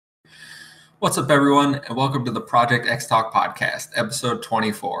What's up, everyone, and welcome to the Project X Talk podcast, episode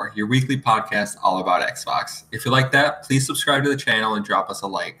 24, your weekly podcast all about Xbox. If you like that, please subscribe to the channel and drop us a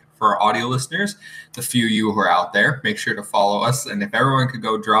like. For our audio listeners, the few of you who are out there, make sure to follow us. And if everyone could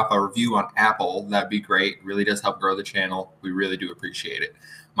go drop a review on Apple, that'd be great. It really does help grow the channel. We really do appreciate it.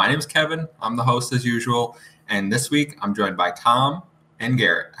 My name is Kevin. I'm the host as usual. And this week, I'm joined by Tom and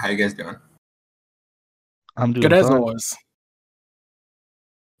Garrett. How you guys doing? I'm doing good as fine. always.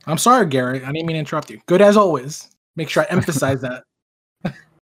 I'm sorry, Garrett. I didn't mean to interrupt you. Good as always. Make sure I emphasize that.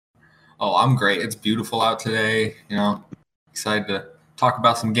 Oh, I'm great. It's beautiful out today. Excited to talk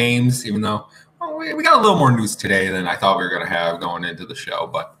about some games, even though we got a little more news today than I thought we were going to have going into the show.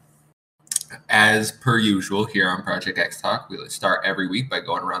 But as per usual here on Project X Talk, we start every week by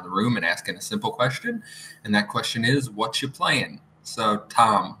going around the room and asking a simple question. And that question is, what you playing? So,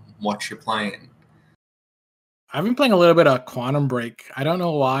 Tom, what you playing? I've been playing a little bit of Quantum Break. I don't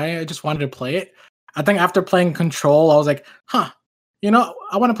know why. I just wanted to play it. I think after playing Control, I was like, I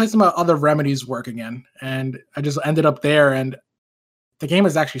want to play some other Remedies work again. And I just ended up there, and the game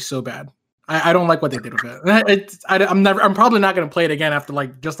is actually so bad. I don't like what they did with it. I'm probably not going to play it again after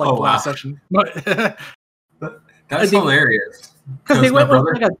the last session. But That's hilarious. Because they went with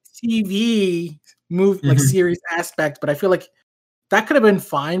like a TV movie, series aspect, but I feel like that could have been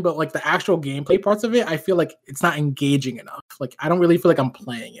fine, but like the actual gameplay parts of it, I feel like it's not engaging enough. Like I don't really feel like I'm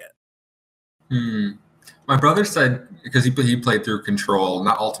playing it. My brother said, because he played through Control,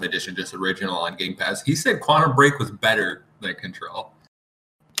 not Ultimate Edition, just original on Game Pass. He said Quantum Break was better than Control.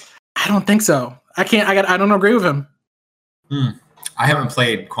 I don't think so. I don't agree with him. I haven't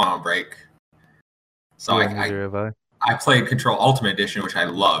played Quantum Break, so I played Control Ultimate Edition, which I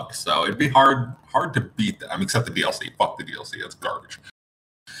loved. So it'd be hard to beat that. Except the DLC. Fuck the DLC. That's garbage.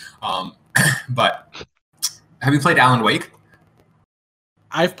 But have you played Alan Wake?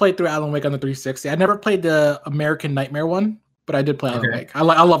 I've played through Alan Wake on the 360. I never played the American Nightmare one, but I did play Alan Wake. I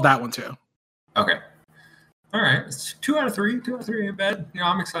love that one too. Okay. All right. It's 2 out of 3. 2 out of 3 ain't bad.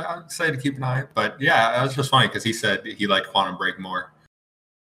 I'm excited to keep an eye. But yeah, that was just funny because he said he liked Quantum Break more.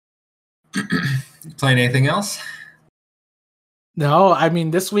 Playing anything else? No,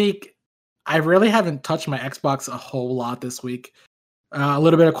 this week, I really haven't touched my Xbox a whole lot this week. A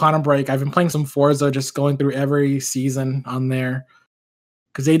little bit of Quantum Break. I've been playing some Forza, just going through every season on there.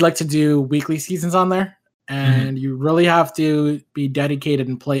 Because they'd like to do weekly seasons on there. And you really have to be dedicated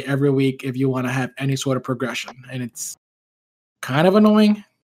and play every week if you want to have any sort of progression. And it's kind of annoying.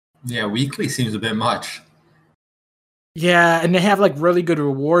 Yeah, weekly seems a bit much. Yeah, and they have really good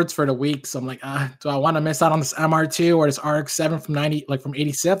rewards for the week. So I'm like, do I want to miss out on this MR2 or this RX-7 from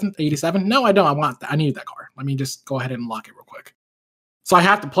 87? No, I don't. I want that. I need that car. Let me just go ahead and unlock it real quick. So I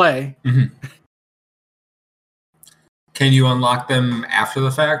have to play. Can you unlock them after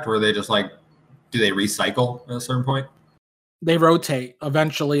the fact, or are they just do they recycle at a certain point? They rotate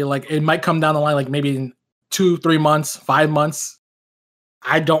eventually. It might come down the line, maybe in 2-3 months, 5 months.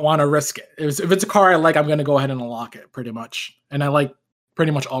 I don't want to risk it. If it's a car I like, I'm going to go ahead and unlock it pretty much. And I like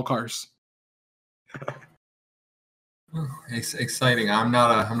pretty much all cars. Exciting. I'm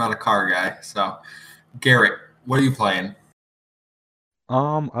not a car guy. So, Garrett, what are you playing?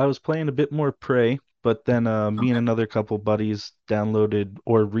 I was playing a bit more Prey, but then me and another couple buddies downloaded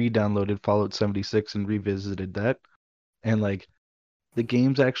or re-downloaded Fallout 76 and revisited that. And the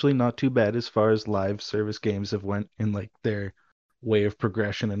game's actually not too bad as far as live service games have went in their way of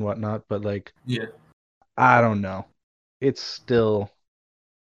progression and whatnot, but I don't know. It's still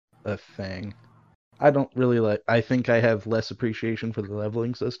a thing. I don't really I think I have less appreciation for the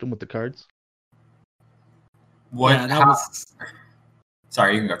leveling system with the cards.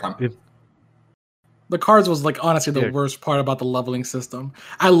 Sorry, you can go, Tom. The cards was honestly the worst part about the leveling system.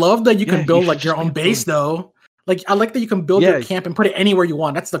 I love that you can build your own base though. I like that you can build your camp and put it anywhere you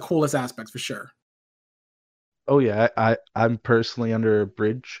want. That's the coolest aspect for sure. Oh yeah, I'm personally under a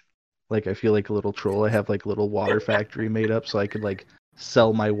bridge. I feel like a little troll. I have a little water factory made up so I could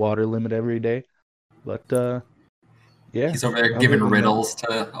sell my water limit every day. But yeah. He's over there giving riddles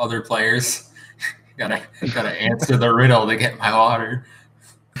to other players. gotta answer the riddle to get my water.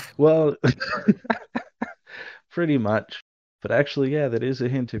 Well, pretty much. But actually, yeah, that is a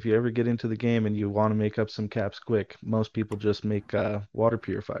hint. If you ever get into the game and you want to make up some caps quick, most people just make water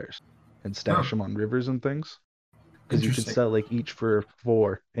purifiers and stash them on rivers and things. Because you can sell each for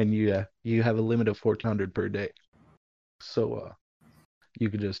 4, and you have a limit of 1,400 per day. So you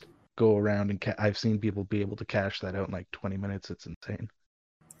could just go around and I've seen people be able to cash that out in 20 minutes. It's insane.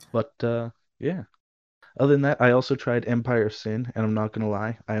 But yeah. Other than that, I also tried Empire of Sin, and I'm not gonna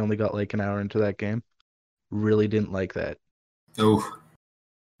lie, I only got an hour into that game. Really didn't like that. Oh,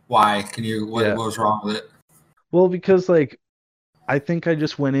 Why? Can you? What was wrong with it? Well, because like I think I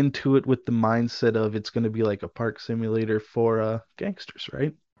just went into it with the mindset of it's going to be like a park simulator for gangsters,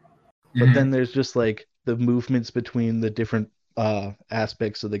 right? But then there's just like the movements between the different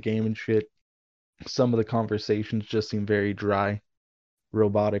aspects of the game and shit. Some of the conversations just seem very dry,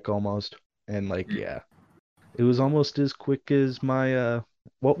 robotic almost, and like it was almost as quick as my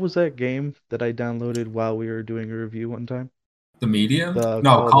what was that game that I downloaded while we were doing a review one time? The Medium? The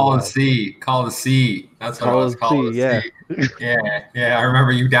No, Call of the Wild. Sea. Call of the Sea. That's what it was. Call of the yeah. Sea. Yeah. I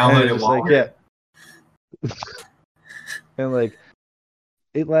remember you downloaded it. Like, yeah. And like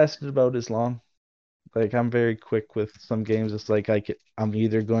it lasted about as long. Like I'm very quick with some games. It's like I'm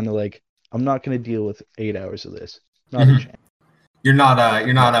either going to like I'm not going to deal with 8 hours of this. Not a chance. You're not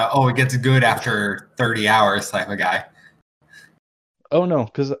a it gets good after 30 hours type of guy. Oh no,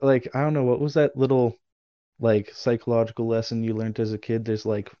 because like I don't know, what was that little like psychological lesson you learned as a kid? There's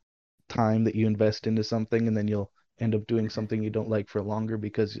like time that you invest into something and then you'll end up doing something you don't like for longer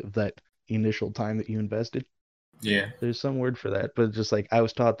because of that initial time that you invested. Yeah. There's some word for that, but just like I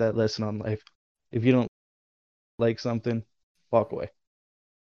was taught that lesson on life. If you don't like something, walk away.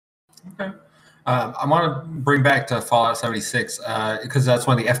 Okay. I want to bring back to Fallout 76 because that's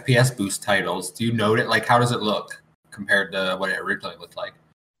one of the FPS boost titles. Do you note it? Like, how does it look compared to what it originally looked like?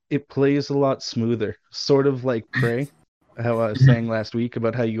 It plays a lot smoother, sort of like Prey, how I was saying last week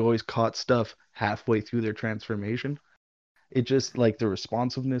about how you always caught stuff halfway through their transformation. It just like the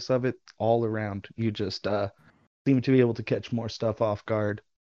responsiveness of it all around. You just seem to be able to catch more stuff off guard.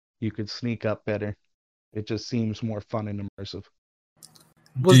 You could sneak up better. It just seems more fun and immersive.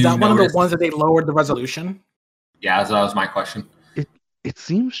 Was that one of the ones that they lowered the resolution? Yeah, that was my question. It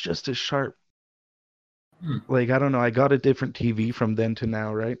seems just as sharp. Like, I don't know, I got a different TV from then to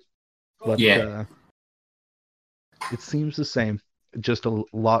now, right? But it seems the same, just a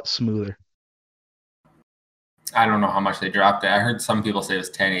lot smoother. I don't know how much they dropped it. I heard some people say it's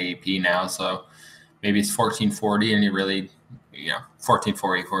 1080p now, so maybe it's 1440 and you really,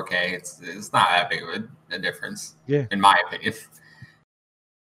 1440, 4K. It's not that big of a difference, in my opinion.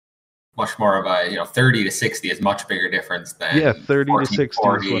 Much more of a 30 to 60 is much bigger difference than 30 to 60 is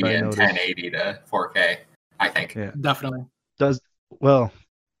what I and noticed. 1080 to 4K. I think. Yeah, definitely. Well,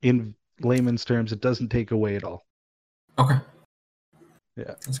 in layman's terms, it doesn't take away at all. Okay.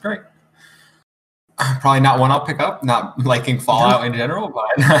 Yeah, that's great. Probably not one I'll pick up. Not liking Fallout in general,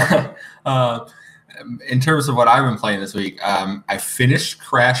 but in terms of what I've been playing this week, I finished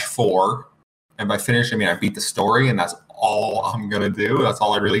Crash 4, and by finish I mean I beat the story, and that's all I'm gonna do. That's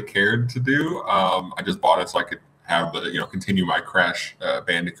all I really cared to do. I just bought it so I could have the continue my Crash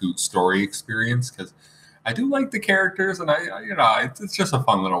Bandicoot story experience because I do like the characters, and it's just a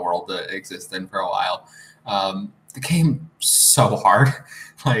fun little world to exist in for a while. The game so hard.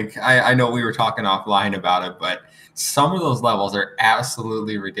 Like I know we were talking offline about it, but some of those levels are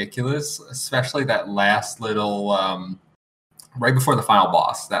absolutely ridiculous, especially that last little right before the final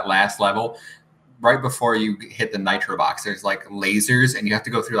boss, that last level. Right before you hit the nitro box, there's like lasers, and you have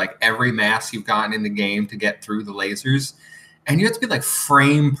to go through like every mask you've gotten in the game to get through the lasers. And you have to be like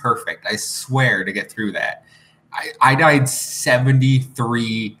frame perfect, I swear, to get through that. I died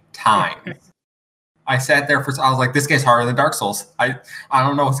 73 times. I sat there I was like, this guy's harder than Dark Souls. I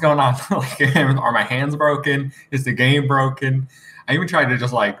don't know what's going on. Like, are my hands broken? Is the game broken? I even tried to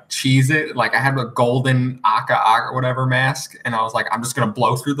just like cheese it. Like I had a golden Aka or whatever mask, and I was like, I'm just gonna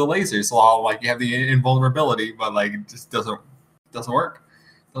blow through the lasers. So I'll you have the invulnerability, but like it just doesn't work.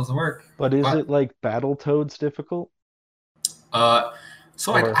 Doesn't work. But is it like Battletoads difficult?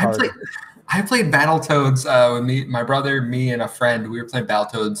 So I played Battletoads with my brother, me, and a friend. We were playing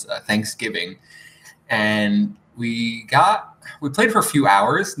Battletoads Thanksgiving, and we played for a few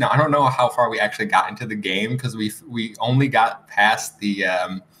hours. Now I don't know how far we actually got into the game because we only got past the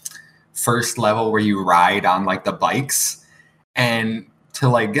first level where you ride on like the bikes, and to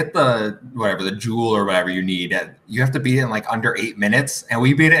like get the jewel or whatever you need, you have to beat it in like under 8 minutes, and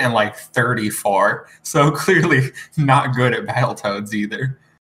we beat it in like 34. So clearly not good at Battletoads either.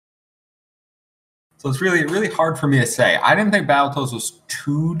 So it's really, really hard for me to say. I didn't think Battletoads was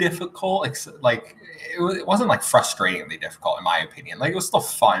too difficult. Like it wasn't like frustratingly difficult in my opinion. Like it was still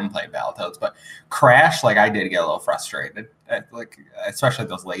fun playing Battletoads, but Crash, like I did get a little frustrated. Like especially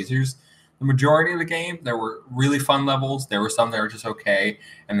those lasers. The majority of the game, there were really fun levels. There were some that were just okay,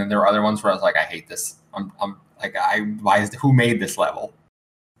 and then there were other ones where I was like, I hate this. I'm like, who made this level?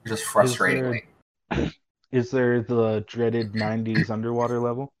 Just frustratingly. Is there the dreaded 90s underwater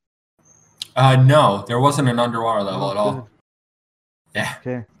level? No, there wasn't an underwater level at all. Good. Yeah.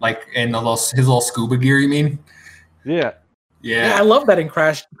 Okay. Like in his little scuba gear, you mean? Yeah. Yeah, I love that in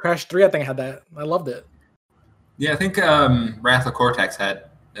Crash 3. I think I had that. I loved it. Yeah, I think Wrath of Cortex had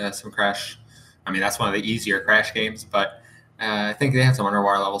some Crash. I mean, that's one of the easier Crash games, but I think they had some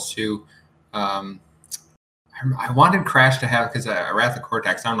underwater levels too. I wanted Crash to have, because Wrath of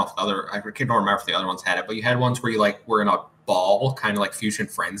Cortex, I don't know if I don't remember if the other ones had it, but you had ones where you like were in a ball, kind of like Fusion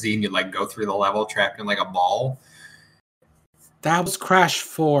Frenzy, and you like go through the level trapped in like a ball. That was Crash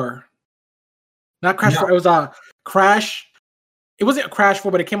 4. Not Crash 4. It was Crash. It wasn't a Crash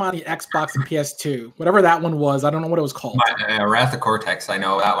 4, but it came on the Xbox and PS2. Whatever that one was, I don't know what it was called. Wrath of Cortex, I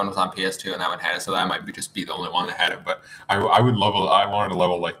know that one was on PS2 and that one had it, so that might just be the only one that had it. But I wanted a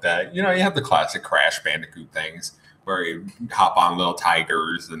level like that. You know, you have the classic Crash Bandicoot things where you hop on little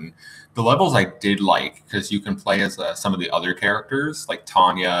tigers, and the levels I did like because you can play as some of the other characters like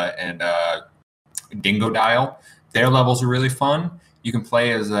Tanya and Dingo Dial. Their levels are really fun. You can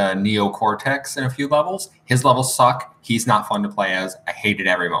play as Neo Cortex in a few levels. His levels suck. He's not fun to play as. I hated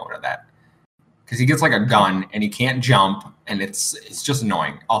every moment of that because he gets like a gun and he can't jump, and it's just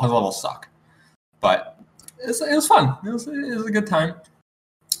annoying. All his levels suck, but it was fun. It was a good time.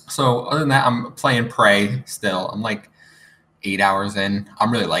 So other than that, I'm playing Prey still. I'm like 8 hours in.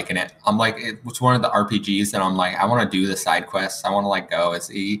 I'm really liking it. I'm like, it's one of the RPGs that I'm like, I want to do the side quests. I want to like go and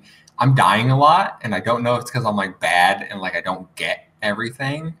see. I'm dying a lot, and I don't know if it's because I'm like bad and like I don't get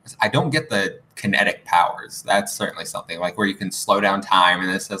everything. I don't get the kinetic powers. That's certainly something like where you can slow down time, and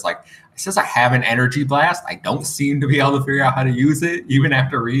it says I have an energy blast. I don't seem to be able to figure out how to use it even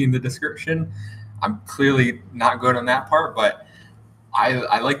after reading the description. I'm clearly not good on that part, but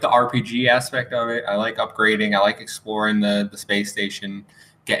I like the RPG aspect of it. I like upgrading. I like exploring the space station,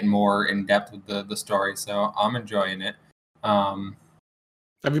 getting more in depth with the story. So I'm enjoying it.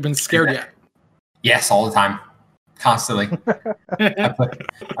 Have you been scared yet? Yes, all the time, constantly.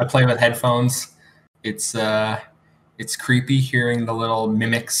 I play with headphones. It's creepy hearing the little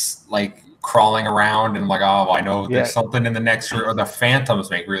mimics like crawling around, and I'm like, oh, I know there's something in the next room. Or the phantoms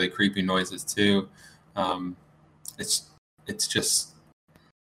make really creepy noises too. It's just,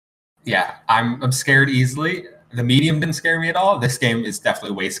 yeah, I'm scared easily. The medium didn't scare me at all. This game is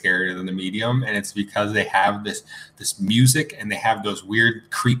definitely way scarier than the medium, and it's because they have this music and they have those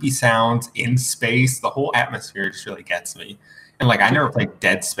weird creepy sounds in space. The whole atmosphere just really gets me. And like I never played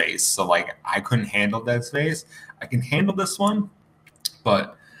Dead Space, so like I couldn't handle Dead Space. I can handle this one,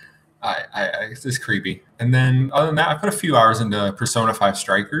 but it's just creepy. And then other than that, I put a few hours into Persona 5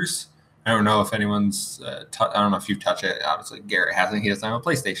 Strikers. I don't know if anyone's. I don't know if you've touched it. Obviously, Garrett hasn't. He doesn't have a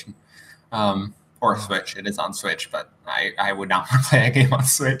PlayStation. Or Switch. It is on Switch, but I would not want to play a game on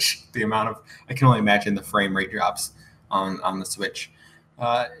Switch. I can only imagine the frame rate drops on the Switch.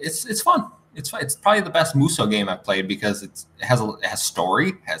 It's fun. It's fun. It's probably the best Musou game I've played because it has story,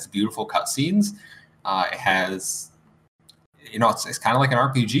 it has beautiful cutscenes. It has, it's kind of like an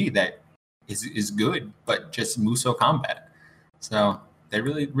RPG that is good, but just Musou combat. So they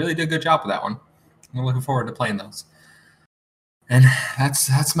really, really did a good job with that one. I'm looking forward to playing those. And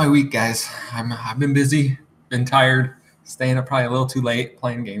that's my week, guys. I've been busy, been tired, staying up probably a little too late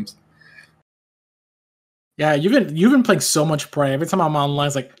playing games. Yeah, you've been playing so much Prey. Every time I'm online,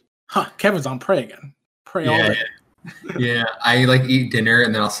 it's like, Kevin's on Prey again. Prey all day. Yeah, I like eat dinner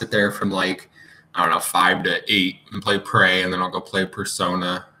and then I'll sit there from like, I don't know, 5 to 8 and play Prey, and then I'll go play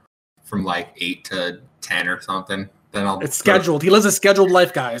Persona from like 8 to 10 or something. Then it's scheduled. He lives a scheduled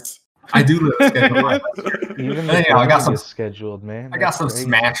life, guys. I do live a scheduled life. Even I got some scheduled, man. I got some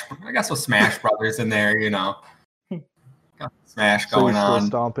Smash Brothers in there, Got Smash going still on.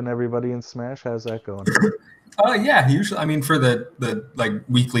 Stomping everybody in Smash. How's that going? Yeah, usually. I mean, for the like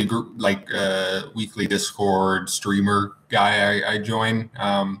weekly group, like weekly Discord streamer guy I join.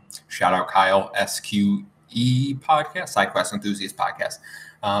 Shout out Kyle, SQE podcast, SideQuest Enthusiast podcast.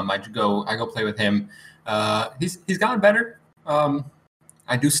 I go play with him. He's gotten better.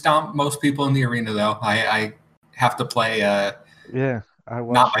 I do stomp most people in the arena, though. I have to play. Yeah, I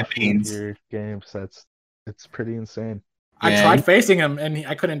watched not my pains. Your games. It's pretty insane. I tried facing him, and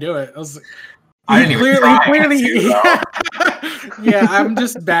I couldn't do it. I didn't even try. Clearly, yeah, I'm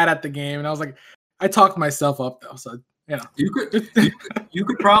just bad at the game, and I was like, I talked myself up though, so you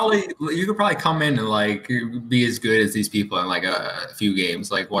could probably come in and like be as good as these people in like a few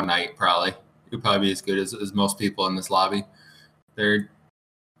games, like one night. Probably you'd probably be as good as most people in this lobby. They're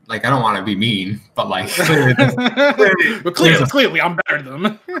like, I don't want to be mean, but like clearly I'm better than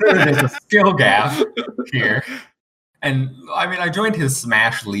them. There's a skill gap here. And I mean, I joined his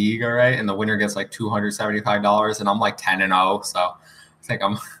Smash League, all right, and the winner gets like $275, and I'm like 10-0, so I think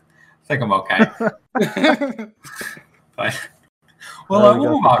I'm okay. But we'll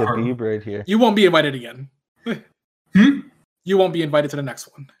move on right here. You won't be invited again. you won't be invited to the next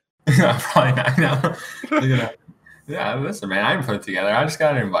one. No, probably not. No. Yeah, listen, man, I didn't put it together. I just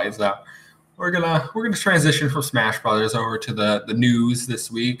got an invite. So we're gonna transition from Smash Brothers over to the news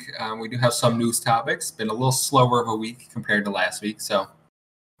this week. We do have some news topics. Been a little slower of a week compared to last week, so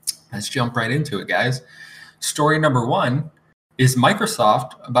let's jump right into it, guys. Story number one is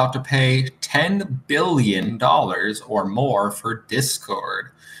Microsoft about to pay $10 billion or more for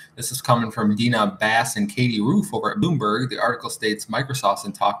Discord. This is coming from Dina Bass and Katie Roof over at Bloomberg. The article states Microsoft's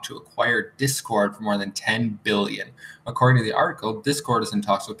in talks to acquire Discord for more than $10 billion. According to the article, Discord is in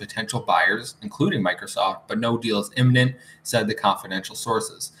talks with potential buyers, including Microsoft, but no deal is imminent, said the confidential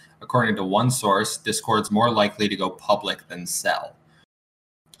sources. According to one source, Discord's more likely to go public than sell.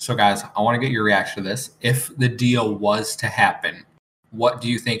 So, guys, I want to get your reaction to this. If the deal was to happen, what do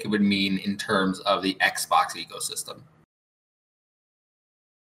you think it would mean in terms of the Xbox ecosystem?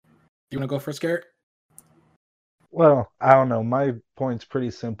 You want to go first, Garrett? Well, I don't know. My point's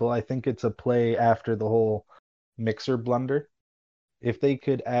pretty simple. I think it's a play after the whole Mixer blunder. If they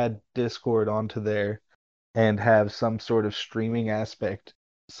could add Discord onto there and have some sort of streaming aspect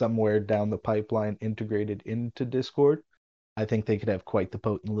somewhere down the pipeline integrated into Discord, I think they could have quite the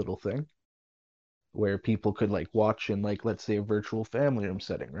potent little thing where people could like watch in, like, let's say a virtual family room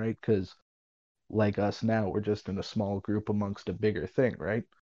setting, right? Because like us now, we're just in a small group amongst a bigger thing, right?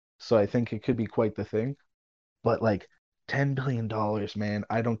 So I think it could be quite the thing. But like $10 billion, man,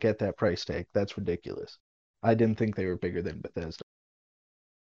 I don't get that price tag. That's ridiculous. I didn't think they were bigger than Bethesda.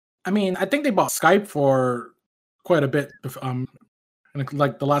 I mean, I think they bought Skype for quite a bit, in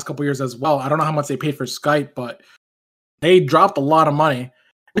like the last couple of years as well. I don't know how much they paid for Skype, but they dropped a lot of money,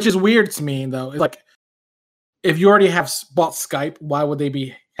 which is weird to me, though. It's like, if you already have bought Skype, why would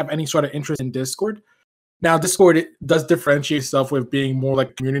they have any sort of interest in Discord? Now, Discord, it does differentiate itself with being more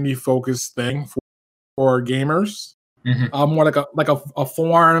like a community-focused thing for gamers. Mm-hmm. More like a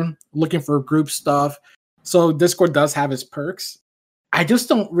forum, looking for group stuff. So Discord does have its perks. I just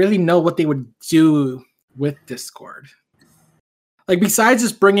don't really know what they would do with Discord. Like, besides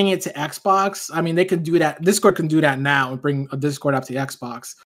just bringing it to Xbox, I mean, they can do that. Discord can do that now and bring a Discord up to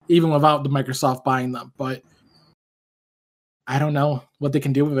Xbox, even without the Microsoft buying them. But I don't know what they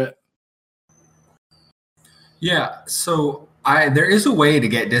can do with it. Yeah, so there is a way to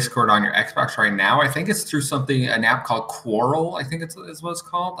get Discord on your Xbox right now. I think it's through an app called Quarrel. I think is what it's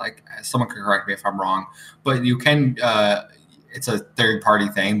called. Like, someone can correct me if I'm wrong, but you can. It's a third-party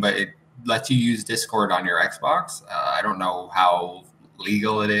thing, but it lets you use Discord on your Xbox. I don't know how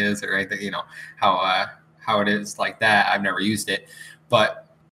legal it is or anything. You know how it is like that. I've never used it,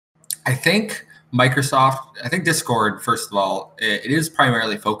 but I think Discord, first of all, it is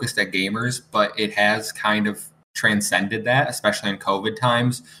primarily focused at gamers, but it has kind of transcended that, especially in COVID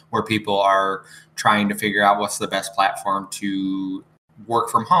times where people are trying to figure out what's the best platform to work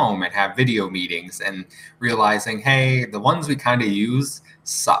from home and have video meetings, and realizing, hey, the ones we kind of use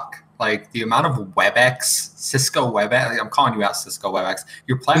suck. Like, the amount of WebEx, Cisco WebEx, I'm calling you out, Cisco WebEx,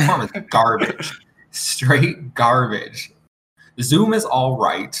 your platform is garbage, straight garbage. Zoom is all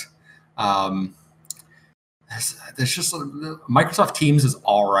right. There's just Microsoft Teams is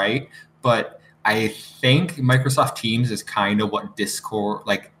all right, but I think Microsoft Teams is kind of what Discord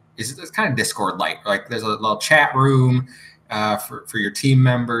it's kind of Discord like. Like, there's a little chat room for your team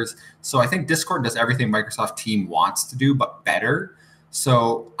members. So I think Discord does everything Microsoft Team wants to do, but better.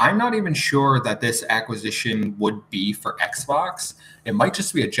 So I'm not even sure that this acquisition would be for Xbox. It might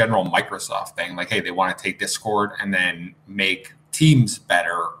just be a general Microsoft thing. Like, hey, they want to take Discord and then make Teams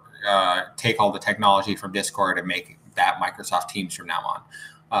better. Take all the technology from Discord and make that Microsoft Teams from now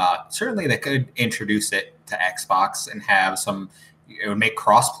on. Certainly, they could introduce it to Xbox and have some. It would make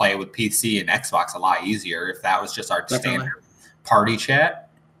crossplay with PC and Xbox a lot easier if that was just our standard party chat.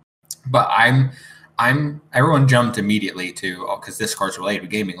 But everyone jumped immediately to, because Discord's related to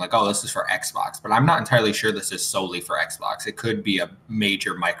gaming, like, oh, this is for Xbox. But I'm not entirely sure this is solely for Xbox. It could be a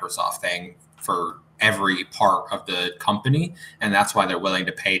major Microsoft thing for every part of the company, and that's why they're willing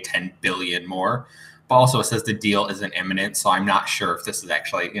to pay $10 billion more. But also, it says the deal isn't imminent, so I'm not sure if this is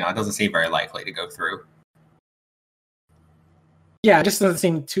actually, it doesn't seem very likely to go through. Yeah, it just doesn't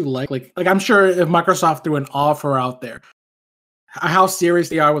seem too likely. Like, I'm sure if Microsoft threw an offer out there, how serious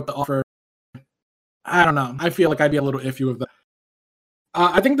they are with the offer, I don't know. I feel like I'd be a little iffy with that.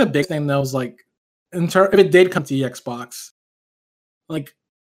 I think the big thing though is, like, if it did come to the Xbox, like,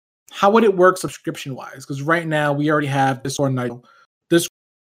 how would it work subscription-wise? Because right now we already have Discord Nitro.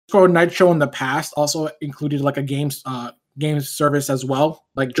 Discord Nitro in the past also included like a games service as well,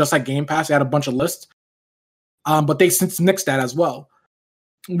 like just like Game Pass. They had a bunch of lists, but they since nixed that as well.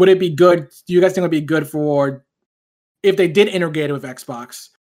 Would it be good? Do you guys think it would be good for if they did integrate it with Xbox,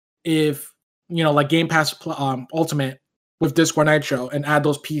 if like Game Pass Ultimate with Discord Nitro and add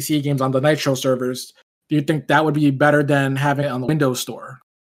those PC games on the Nitro servers, do you think that would be better than having it on the Windows Store?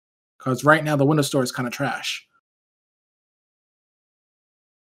 Because right now the Windows Store is kind of trash.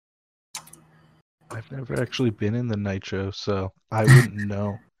 I've never actually been in the Nitro, so I wouldn't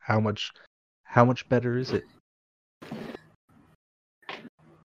know how much better is it.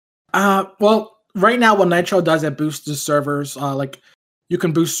 Well, right now what Nitro does, it boosts the servers. Like you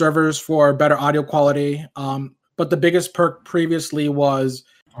can boost servers for better audio quality. But the biggest perk previously was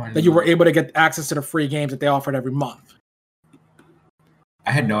that you were able to get access to the free games that they offered every month.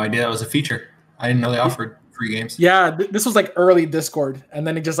 I had no idea that was a feature. I didn't know they offered free games. Yeah, this was like early Discord, and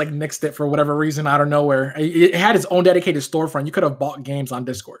then it just like nixed it for whatever reason out of nowhere. It had its own dedicated storefront. You could have bought games on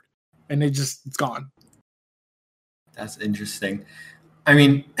Discord, and it's gone. That's interesting. I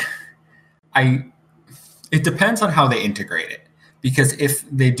mean, it depends on how they integrate it. Because if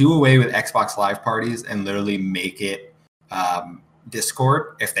they do away with Xbox Live parties and literally make it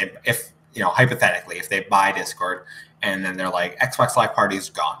Discord, if hypothetically, if they buy Discord and then they're like Xbox Live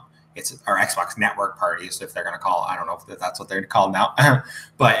parties gone, or Xbox Network parties, if they're going to call, I don't know if that's what they're called now,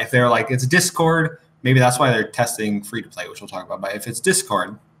 but if they're like it's Discord, maybe that's why they're testing free to play, which we'll talk about. But if it's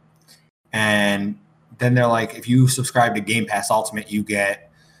Discord, and then they're like, if you subscribe to Game Pass Ultimate, you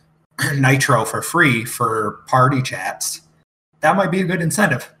get Nitro for free for party chats. That might be a good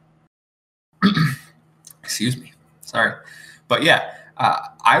incentive. Excuse me. Sorry. But yeah,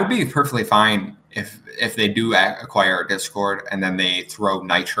 I would be perfectly fine if they do acquire Discord and then they throw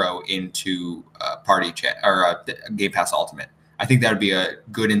Nitro into party chat or Game Pass Ultimate. I think that would be a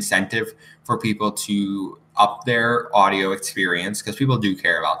good incentive for people to up their audio experience, because people do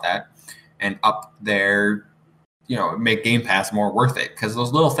care about that, and up their make Game Pass more worth it, because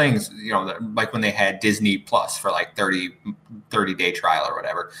those little things, like when they had Disney Plus for like 30-day trial or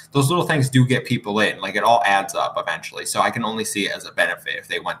whatever, those little things do get people in. Like it all adds up eventually. So I can only see it as a benefit if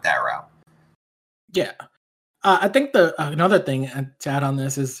they went that route. Yeah. I think another thing to add on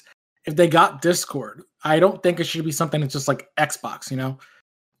this is if they got Discord, I don't think it should be something that's just like Xbox,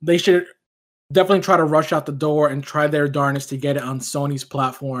 They should definitely try to rush out the door and try their darnest to get it on Sony's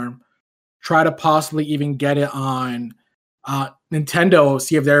platform. Try to possibly even get it on Nintendo,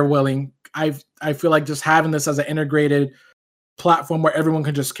 see if they're willing. I feel like just having this as an integrated platform where everyone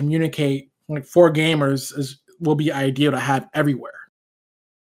can just communicate, like for gamers, will be ideal to have everywhere.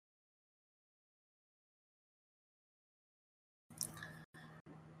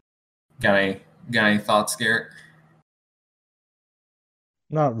 Got any thoughts, Garrett?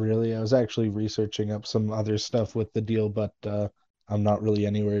 Not really. I was actually researching up some other stuff with the deal, but I'm not really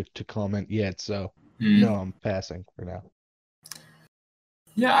anywhere to comment yet, so no, I'm passing for now.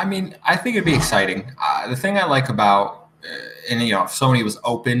 Yeah, I mean, I think it'd be exciting. The thing I like about, if Sony was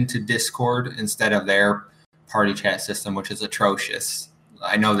open to Discord instead of their party chat system, which is atrocious.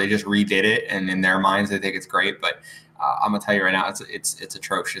 I know they just redid it, and in their minds they think it's great, but I'm gonna tell you right now, it's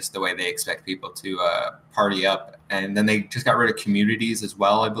atrocious the way they expect people to party up. And then they just got rid of communities as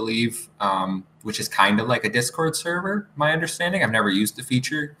well, I believe, which is kind of like a Discord server, my understanding. I've never used the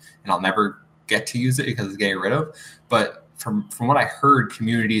feature, and I'll never get to use it because it's getting rid of. But from what I heard,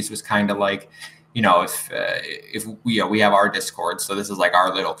 communities was kind of like, if we have our Discord, so this is like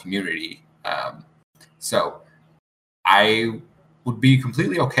our little community. So I would be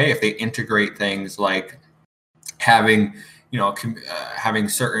completely okay if they integrate things like having having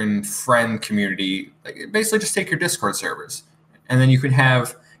certain friend community, like basically just take your Discord servers, and then you could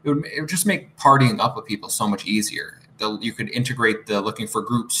have it would just make partying up with people so much easier. You could integrate the looking for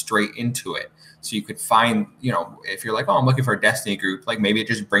groups straight into it, so you could find, if you're like, oh, I'm looking for a Destiny group, like maybe it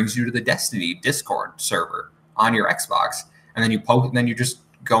just brings you to the Destiny Discord server on your Xbox, and then you just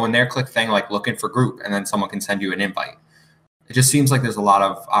go in there, click thing like looking for group, and then someone can send you an invite. It just seems like there's a lot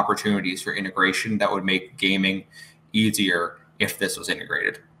of opportunities for integration that would make gaming easier if this was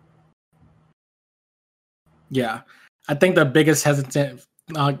integrated. Yeah, I think the biggest hesitant,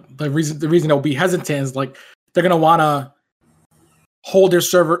 the reason they'll be hesitant is like they're gonna want to hold their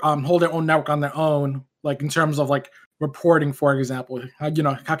server, hold their own network on their own, like in terms of like reporting, for example. How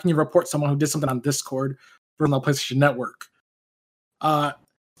can you report someone who did something on Discord from the PlayStation Network?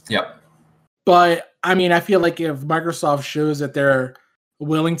 Yep. But I mean, I feel like if Microsoft shows that they're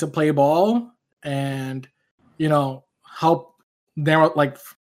willing to play ball and help them like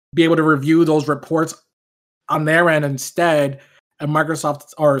be able to review those reports on their end instead, and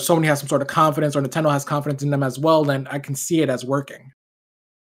Microsoft or Sony has some sort of confidence, or Nintendo has confidence in them as well, then I can see it as working.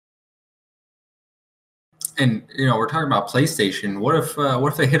 And we're talking about PlayStation. What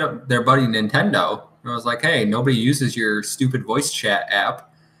if they hit up their buddy Nintendo And I was like, hey, nobody uses your stupid voice chat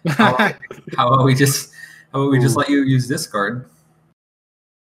app. How about we just let you use Discord?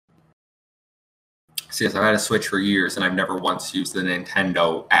 So yes, I've had a Switch for years, and I've never once used the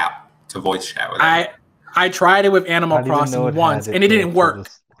Nintendo app to voice chat with it. I tried it with Animal Crossing once, and it didn't work.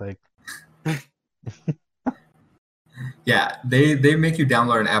 Yeah, they make you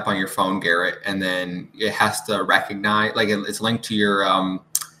download an app on your phone, Garrett, and then it has to recognize, like it's linked to your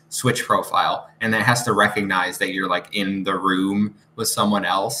Switch profile, and then it has to recognize that you're like in the room with someone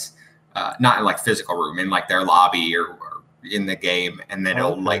else, not in like physical room, in like their lobby or in the game, and then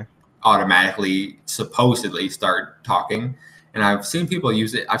it'll like automatically supposedly start talking. And I've seen people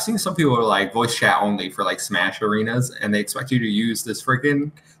use it. I've seen some people like voice chat only for like Smash arenas, and they expect you to use this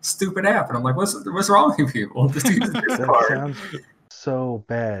freaking stupid app. And I'm like, what's wrong with people? Just use Discord. That sounds so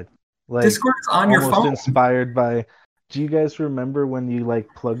bad. Like, Discord is on your phone. Almost inspired by. Do you guys remember when you like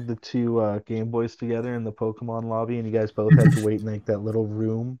plugged the two Game Boys together in the Pokemon lobby, and you guys both had to wait in like that little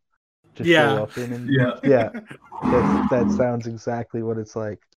room to show up in? And, yeah. That sounds exactly what it's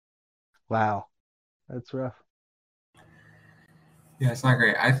like. Wow, that's rough. Yeah, it's not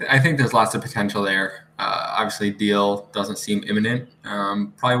great. I think there's lots of potential there. Obviously, deal doesn't seem imminent.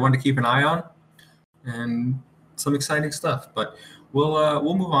 Probably one to keep an eye on, and some exciting stuff. But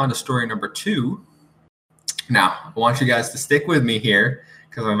we'll move on to story number 2. Now, I want you guys to stick with me here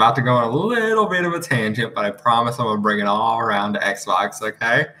because I'm about to go on a little bit of a tangent, but I promise I'm gonna bring it all around to Xbox.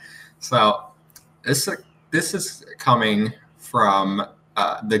 Okay, so this is coming from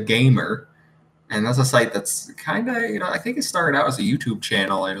The Gamer. And that's a site that's kind of, I think it started out as a YouTube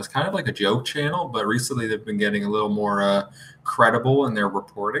channel, and it was kind of like a joke channel, but recently they've been getting a little more credible in their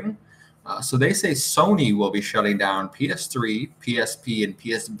reporting. So they say Sony will be shutting down PS3, PSP, and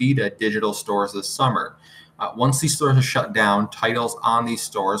PS Vita digital stores this summer. Once these stores are shut down, titles on these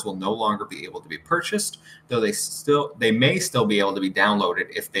stores will no longer be able to be purchased, though they may still be able to be downloaded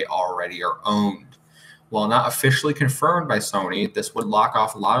if they already are owned. While not officially confirmed by Sony, this would lock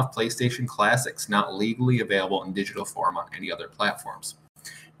off a lot of PlayStation classics not legally available in digital form on any other platforms.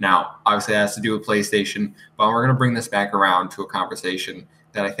 Now, obviously, it has to do with PlayStation, but we're going to bring this back around to a conversation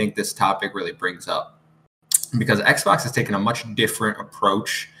that I think this topic really brings up. Because Xbox has taken a much different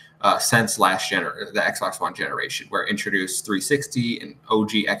approach since the Xbox One generation, where it introduced 360 and OG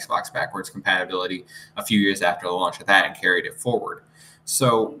Xbox backwards compatibility a few years after the launch of that and carried it forward.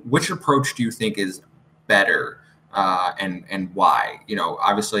 So which approach do you think is better and why?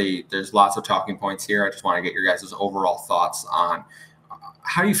 Obviously there's lots of talking points here. I just want to get your guys' overall thoughts on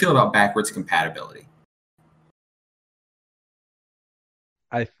how do you feel about backwards compatibility?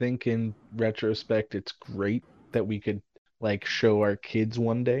 I think in retrospect it's great that we could like show our kids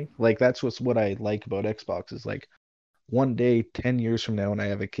one day. Like that's what I like about Xbox is like one day 10 years from now when I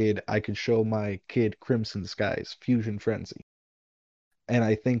have a kid, I could show my kid Crimson Skies, Fusion Frenzy. And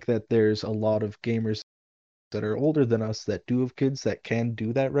I think that there's a lot of gamers that are older than us that do have kids that can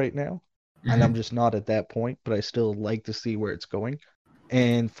do that right now. Mm-hmm. And I'm just not at that point, but I still like to see where it's going.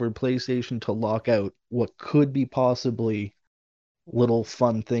 And for PlayStation to lock out what could be possibly little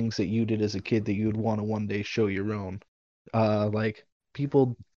fun things that you did as a kid that you'd want to one day show your own. Like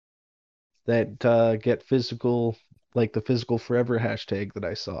people that get physical, like the Physical Forever hashtag that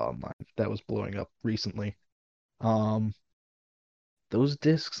I saw online that was blowing up recently. Those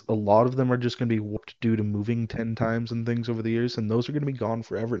discs, a lot of them are just going to be warped due to moving 10 times and things over the years, and those are going to be gone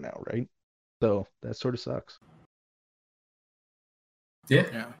forever now, right? So that sort of sucks.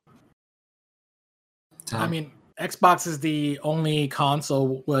 Yeah. I mean, Xbox is the only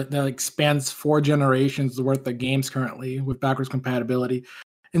console that spans 4 generations worth of games currently with backwards compatibility.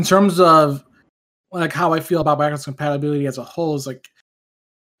 In terms of like how I feel about backwards compatibility as a whole, is like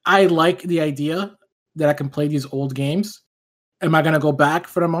I like the idea that I can play these old games. Am I going to go back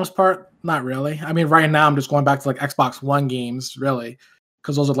for the most part? Not really. I mean, right now I'm just going back to like Xbox One games, really,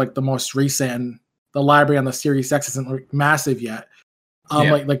 because those are like the most recent. And the library on the Series X isn't like massive yet.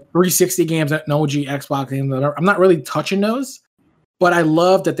 Like 360 games, an OG Xbox games. I'm not really touching those, but I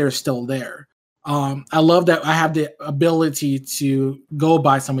love that they're still there. I love that I have the ability to go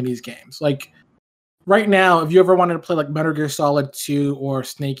buy some of these games. Like right now, if you ever wanted to play like Metal Gear Solid 2 or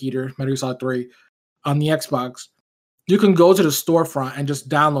Snake Eater, Metal Gear Solid 3 on the Xbox, you can go to the storefront and just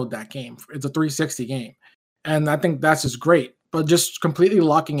download that game. It's a 360 game. And I think that's just great. But just completely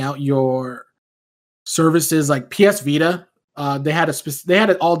locking out your services like PS Vita, they had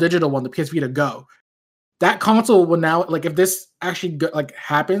an all digital one, the PS Vita Go. That console will now, like if this actually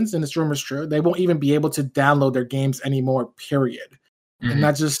happens and this rumor is true, they won't even be able to download their games anymore, period. Mm-hmm. And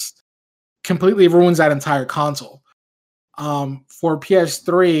that just completely ruins that entire console. For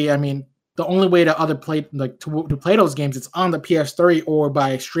PS3, I mean, the only way to play those games, it's on the PS3 or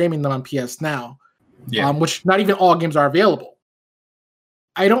by streaming them on PS Now. Which not even all games are available.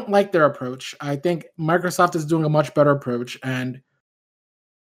 I don't like their approach. I think Microsoft is doing a much better approach, and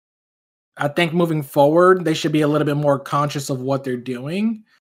I think moving forward, they should be a little bit more conscious of what they're doing.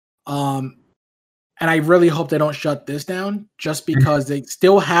 And I really hope they don't shut this down just because they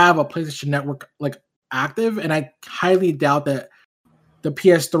still have a PlayStation Network like active, and I highly doubt that the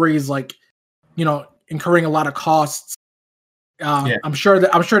PS3 is like, incurring a lot of costs. I'm sure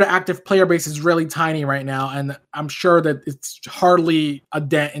the active player base is really tiny right now, and I'm sure that it's hardly a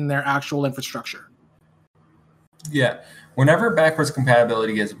dent in their actual infrastructure. Yeah. Whenever backwards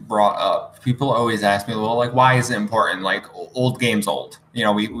compatibility gets brought up, people always ask me, well, like, why is it important? Like, old games old.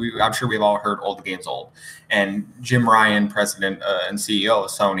 I'm sure we've all heard old games old. And Jim Ryan, president and CEO of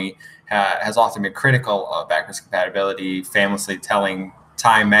Sony, has often been critical of backwards compatibility, famously telling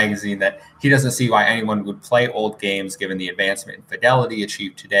Time magazine that he doesn't see why anyone would play old games given the advancement in fidelity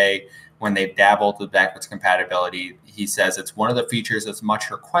achieved today. When they've dabbled with backwards compatibility, he says it's one of the features that's much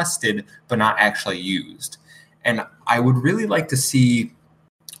requested but not actually used. And I would really like to see,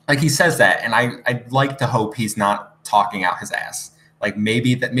 like, he says that, and I'd like to hope he's not talking out his ass. Like,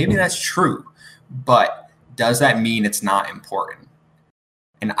 maybe that's true, but does that mean it's not important?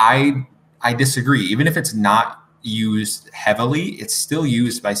 And I disagree. Even if it's not used heavily, it's still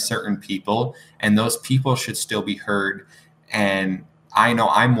used by certain people, and those people should still be heard. And I know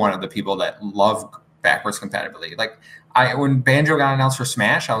I'm one of the people that love backwards compatibility. Like, when Banjo got announced for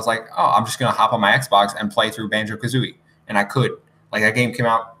Smash, I was like, oh, I'm just gonna hop on my Xbox and play through Banjo-Kazooie, and I could. Like, that game came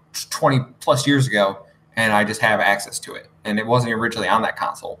out 20 plus years ago, and I just have access to it, and it wasn't originally on that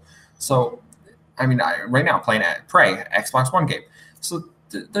console. So, I mean, right now I'm playing Prey, Xbox One game. So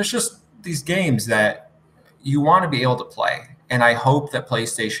there's just these games that you want to be able to play. And I hope that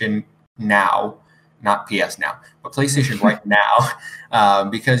PlayStation Now, not PS Now, but PlayStation right now,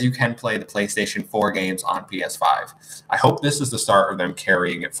 because you can play the PlayStation 4 games on PS5. I hope this is the start of them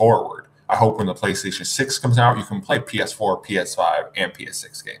carrying it forward. I hope when the PlayStation 6 comes out, you can play PS4, PS5, and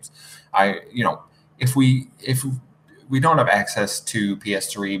PS6 games. If we don't have access to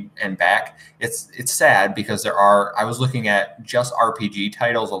PS3 and back, it's sad because I was looking at just RPG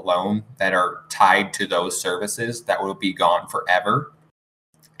titles alone that are tied to those services that will be gone forever.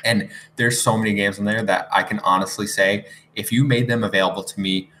 And there's so many games in there that I can honestly say, if you made them available to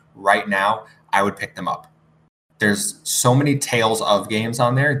me right now, I would pick them up. There's so many Tales of games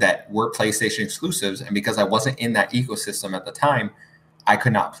on there that were PlayStation exclusives, and because I wasn't in that ecosystem at the time, I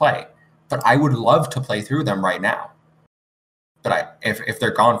could not play. But I would love to play through them right now. But if they're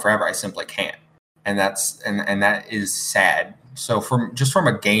gone forever, I simply can't, and that is sad. So from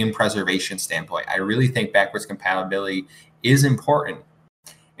a game preservation standpoint, I really think backwards compatibility is important.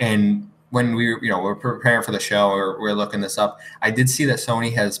 And when we're preparing for the show or we're looking this up, I did see that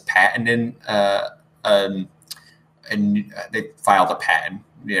Sony has patented and they filed a patent.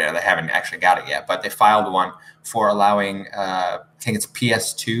 They haven't actually got it yet, but they filed one for allowing I think it's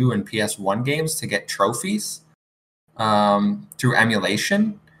PS2 and PS1 games to get trophies through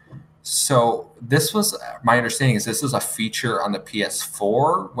emulation. So this was my understanding is this is a feature on the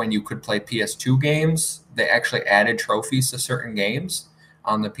PS4 when you could play PS2 games. They actually added trophies to certain games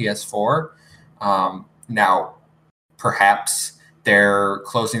on the PS4. Now, perhaps they're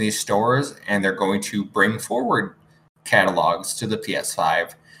closing these stores and they're going to bring forward catalogs to the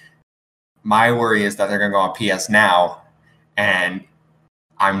PS5. My worry is that they're going to go on PS Now, and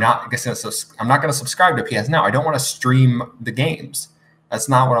I'm not going to subscribe to PS Now. I don't want to stream the games. That's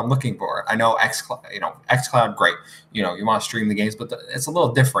not what I'm looking for. I know xCloud, great. You want to stream the games, but it's a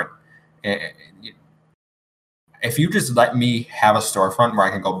little different. If you just let me have a storefront where I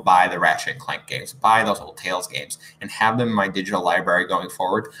can go buy the Ratchet & Clank games, buy those old Tales games, and have them in my digital library going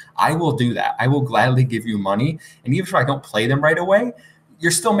forward, I will do that. I will gladly give you money. And even if I don't play them right away, you're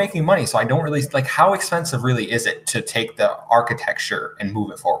still making money. So I don't really how expensive really is it to take the architecture and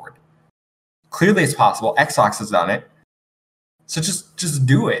move it forward? Clearly it's possible. Xbox has done it. So just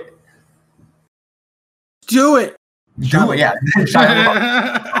do it. Do it. Do it, yeah.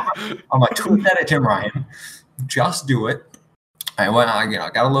 I'm like, tweet that at Jim Ryan. Just do it. I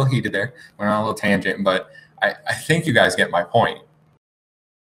got a little heated there. Went on a little tangent, but I think you guys get my point.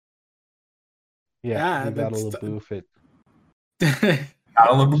 Yeah, you got a little boof it.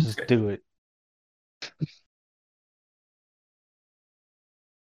 Just do it.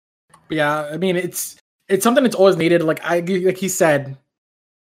 Yeah, I mean it's something that's always needed. Like he said,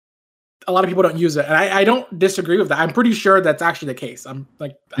 a lot of people don't use it, and I don't disagree with that. I'm pretty sure that's actually the case. I'm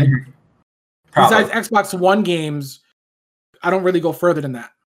like, besides Xbox One games, I don't really go further than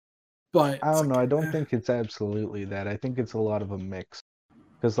that. But I don't know. I don't think it's absolutely that. I think it's a lot of a mix.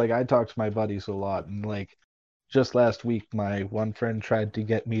 Because like I talk to my buddies a lot, and like just last week, my one friend tried to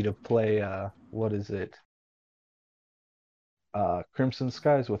get me to play what is it? Crimson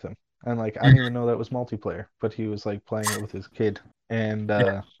Skies with him, and like I didn't even know that was multiplayer, but he was like playing it with his kid, and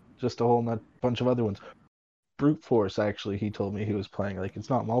just a whole bunch of other ones. Brute Force, actually, he told me he was playing. Like it's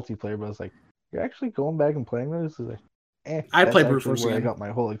not multiplayer, but I was like, you're actually going back and playing those? He's like, I that's play Brute actually Force where I again. got my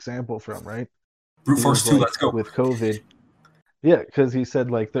whole example from, right? Brute He Force was 2, like, let's go. with COVID. Yeah, because he said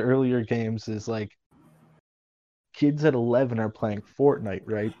like the earlier games is like kids at 11 are playing Fortnite,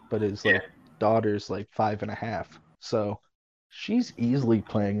 right? But his like daughter's like 5.5, so she's easily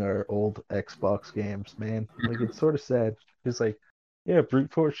playing our old Xbox games, man. Like it's sort of sad. It's like, yeah,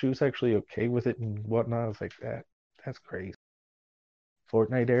 Brute Force, she was actually okay with it and whatnot. I was like, that's crazy.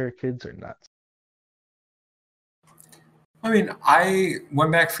 Fortnite era kids are nuts. I mean, I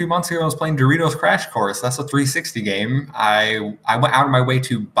went back a few months ago and was playing Doritos Crash Course. That's a 360 game. I went out of my way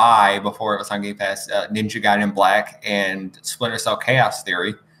to buy, before it was on Game Pass, Ninja Gaiden Black and Splinter Cell Chaos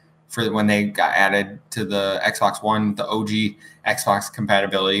Theory for when they got added to the Xbox One, the OG Xbox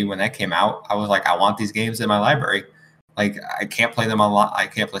compatibility. When that came out, I was like, I want these games in my library. Like, I can't play them online. I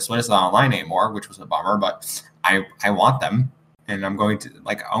can't play Splinter Cell online anymore, which was a bummer, but I want them, and I'm going to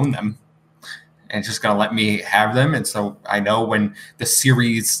like own them. And it's just going to let me have them. And so I know when the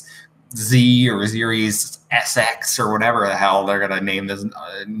Series Z or Series SX or whatever the hell they're going to name this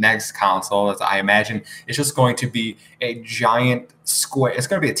next console, as I imagine it's just going to be a giant square. It's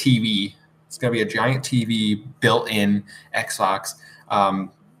going to be a TV. It's going to be a giant TV built-in Xbox.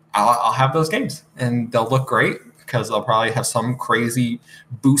 I'll have those games, and they'll look great because they'll probably have some crazy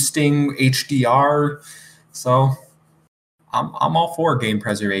boosting HDR. So I'm all for game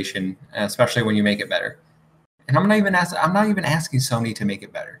preservation, especially when you make it better. And I'm not even asking Sony to make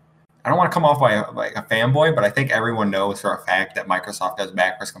it better. I don't want to come off like a fanboy, but I think everyone knows for a fact that Microsoft does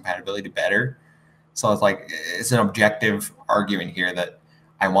backwards compatibility better. So it's like it's an objective argument here that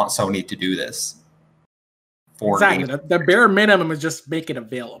I want Sony to do this. Exactly. The bare minimum is just make it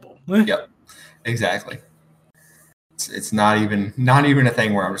available. Yep. Exactly. It's not even a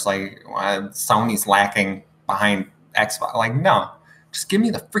thing where I'm just like, well, Sony's lacking behind Xbox. Like, no, just give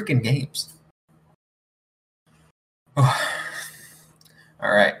me the freaking games. Oh.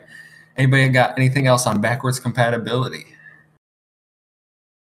 All right. Anybody got anything else on backwards compatibility?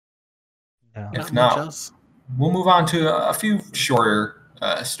 No. If not, we'll move on to a few shorter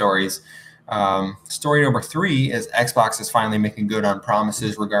stories. Story number 3 is Xbox is finally making good on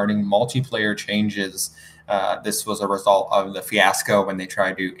promises regarding multiplayer changes. This was a result of the fiasco when they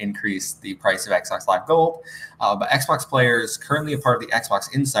tried to increase the price of Xbox Live Gold. But Xbox players currently a part of the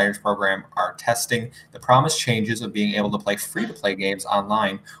Xbox Insiders program are testing the promised changes of being able to play free-to-play games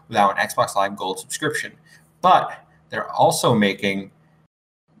online without an Xbox Live Gold subscription. But they're also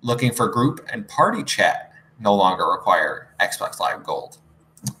looking for group and party chat no longer require Xbox Live Gold.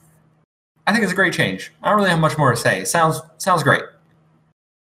 I think it's a great change. I don't really have much more to say. It sounds great.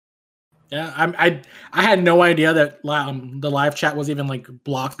 Yeah, I had no idea that the live chat was even like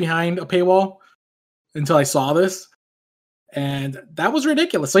blocked behind a paywall until I saw this, and that was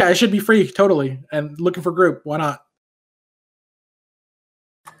ridiculous. So yeah, it should be free totally. And looking for group, why not?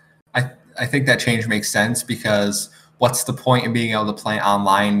 I think that change makes sense because what's the point in being able to play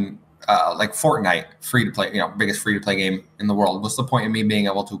online like Fortnite, free to play, biggest free to play game in the world? What's the point of me being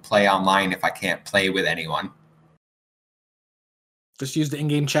able to play online if I can't play with anyone? Just use the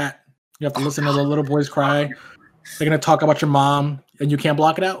in-game chat. You have to listen to the little boys cry. They're going to talk about your mom, and you can't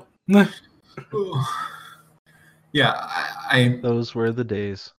block it out. Yeah, those were the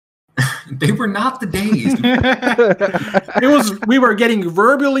days. They were not the days. We were getting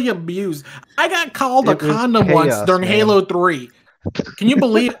verbally abused. I got called a condom once during Halo 3. Can you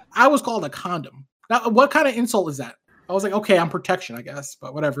believe I was called a condom? Now, what kind of insult is that? I was like, okay, I'm protection, I guess,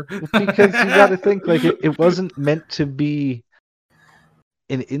 but whatever. Because you got to think, like, it wasn't meant to be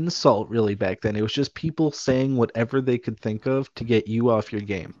an insult really back then. It was just people saying whatever they could think of to get you off your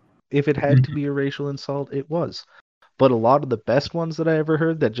game. If it had to be a racial insult, it was. But a lot of the best ones that I ever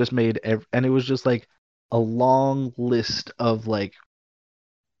heard that just made and it was just like a long list of like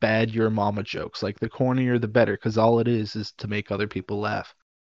bad your mama jokes. Like the cornier the better, because all it is to make other people laugh.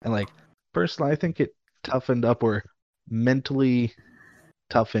 And like personally, I think it toughened up or mentally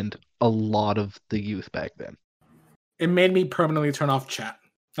toughened a lot of the youth back then. It made me permanently turn off chat.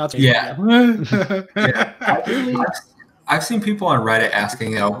 That's yeah. I've seen people on Reddit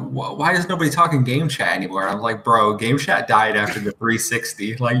asking, why is nobody talking game chat anymore? And I'm like, bro, game chat died after the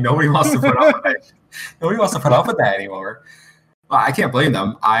 360. Like nobody wants to put up with that. Nobody wants to put up with that anymore. Well, I can't blame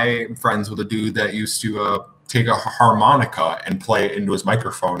them. I'm friends with a dude that used to take a harmonica and play it into his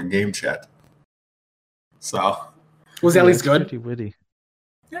microphone in game chat. So Was it at least That's good? pretty witty.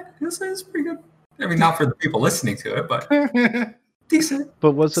 yeah, it's pretty good. I mean, not for the people listening to it, but decent.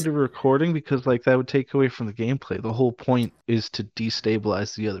 But was it a recording? Because like that would take away from the gameplay. The whole point is to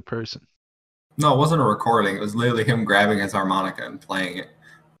destabilize the other person. No, it wasn't a recording. It was literally him grabbing his harmonica and playing it.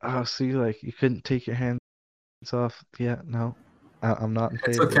 Oh, see, like you couldn't take your hands off. Yeah, no, I'm not in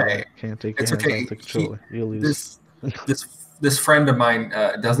It's favor of okay. that. Can't take It's your hands okay. off the controller. You'll lose. This friend of mine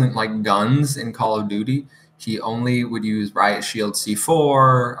doesn't like guns in Call of Duty. He only would use Riot Shield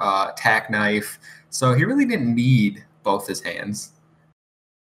C4, tack knife. So he really didn't need both his hands.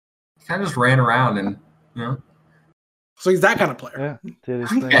 He kind of just ran around and, you know. So he's that kind of player. Yeah, did his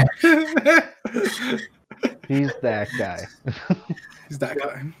thing. Yeah. He's that guy. He's that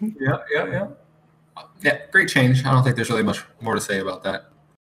guy. Yeah. Yeah, great change. I don't think there's really much more to say about that.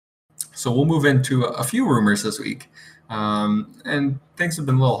 So we'll move into a few rumors this week. And things have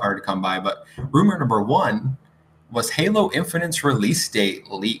been a little hard to come by, but rumor number one was Halo Infinite's release date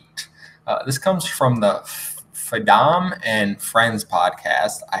leaked. This comes from the Fadam and Friends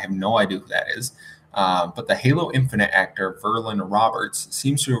podcast. I have no idea who that is. But the Halo Infinite actor Verlin Roberts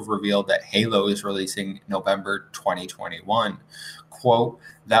seems to have revealed that Halo is releasing November 2021. Quote,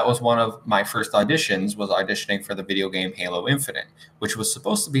 that was one of my first auditions, was auditioning for the video game Halo Infinite, which was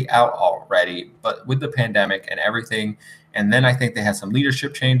supposed to be out already, but with the pandemic and everything, and then I think they had some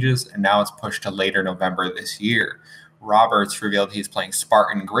leadership changes, and now it's pushed to later November this year. Roberts revealed he's playing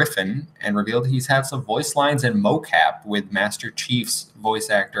Spartan Griffin and revealed he's had some voice lines and mocap with Master Chief's voice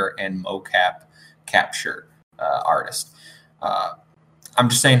actor and mocap capture artist. I'm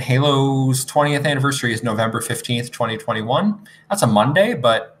just saying Halo's 20th anniversary is November 15th, 2021. That's a Monday,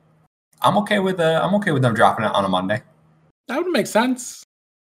 but I'm okay with them dropping it on a Monday. That would make sense.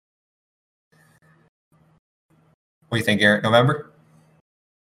 What do you think, Garrett? November?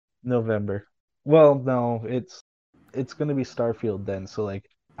 November. Well, no, it's going to be Starfield then. So like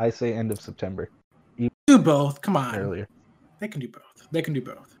I say end of September. Do both. Come on. Earlier. They can do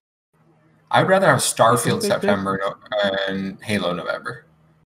both. I'd rather have Starfield they September and Halo November.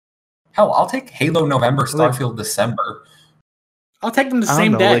 Hell, I'll take Halo November, Starfield December. I'll take them the I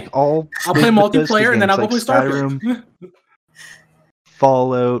same don't know, day. like all I'll play multiplayer and then I'll go games, play Starfield.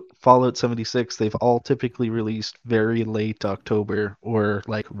 Skyrim, Fallout 76, they've all typically released very late October or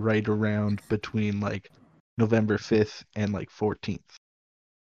like right around between like November 5th and like 14th.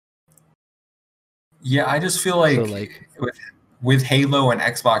 Yeah, I just feel like, So, like with Halo and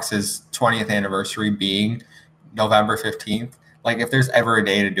Xbox's 20th anniversary being November 15th, like if there's ever a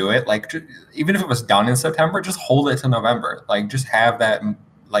day to do it, like even if it was done in September, just hold it to November. Like just have that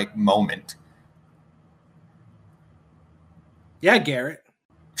like moment. Yeah, Garrett.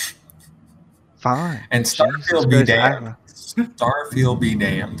 fine. And Starfield be damned. Starfield be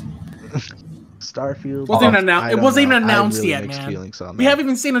damned. Starfield It wasn't even announced yet, mixed man. feelings on We that. haven't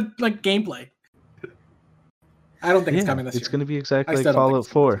even seen a gameplay. I don't think it's coming this year. It's going to be exactly I like still don't Fallout think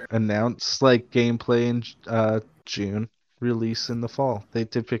it's coming 4. Announce like gameplay in June, release in the fall. They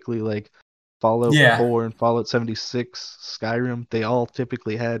typically like Fallout 4 and Fallout 76, Skyrim, they all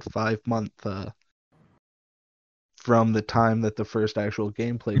typically had 5-month from the time that the first actual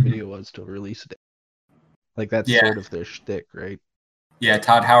gameplay video was to release date. Like that's sort of their shtick, right? Yeah,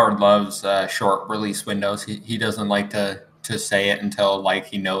 Todd Howard loves short release windows. He doesn't like to say it until like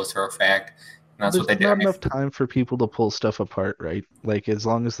he knows for a fact. And that's There's what they do. not enough time for people to pull stuff apart, right? Like as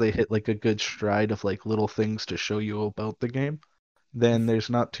long as they hit like a good stride of like little things to show you about the game, then there's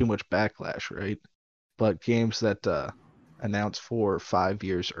not too much backlash, right? But games that announce 4 or 5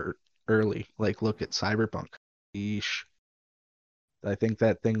 years early, like look at Cyberpunk. Yeesh. I think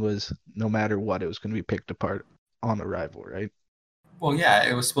that thing was, no matter what, it was going to be picked apart on arrival, right? Well, yeah,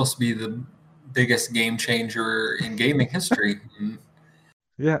 it was supposed to be the biggest game changer in gaming history.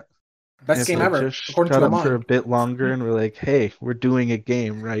 Yeah. Best game ever, Just according shut to up Amon. for a bit longer and we're like, hey, we're doing a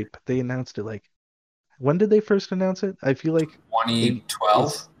game, right? But they announced it like, when did they first announce it? I feel like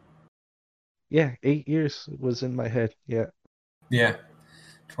 2012. Yeah, 8 years was in my head. Yeah. Yeah.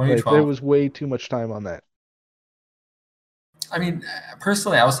 2012. Like, there was way too much time on that. I mean,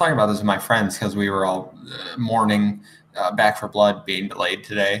 personally, I was talking about this with my friends because we were all mourning Back 4 Blood being delayed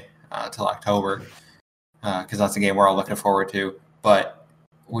today till October because that's a game we're all looking forward to. But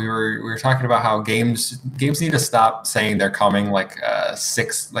we were talking about how games need to stop saying they're coming like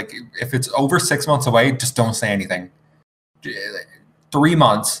if it's over 6 months away, just don't say anything. 3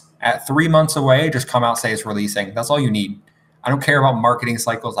 months. At 3 months away, just come out, say it's releasing. That's all you need. I don't care about marketing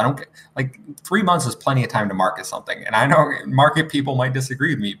cycles. I don't like 3 months is plenty of time to market something. And I know market people might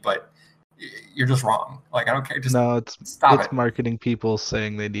disagree with me, but you're just wrong. Like, I don't care. Just No, stop it's it. marketing people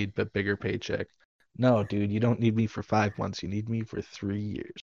saying they need a bigger paycheck. No, dude, you don't need me for 5 months. You need me for 3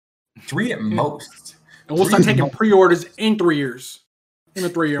 years. 3 at most. And we'll start taking pre-orders in 3 years. In the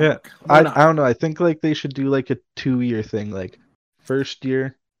 3-year mark. I don't know. I think like they should do like a 2-year thing. Like first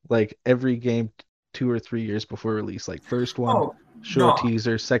year, like every game 2 or 3 years before release. Like first one, show a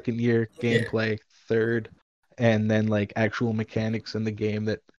teaser. Second year, gameplay. Third, and then like actual mechanics in the game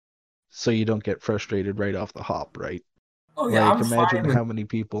that so you don't get frustrated right off the hop, right? Oh yeah, like imagine how many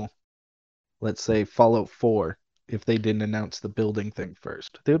people, let's say Fallout 4, if they didn't announce the building thing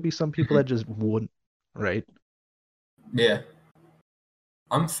first. There would be some people that just wouldn't, right? Yeah.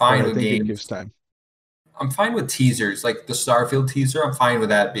 I'm fine with games. It gives time. I'm fine with teasers, like the Starfield teaser. I'm fine with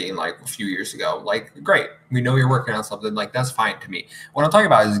that being like a few years ago. Like, great, we know you're working on something. Like, that's fine to me. What I'm talking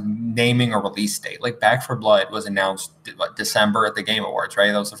about is naming a release date. Like, Back 4 Blood was announced December at the Game Awards,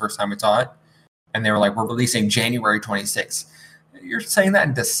 right? That was the first time we saw it, and they were like, "We're releasing January 26th." You're saying that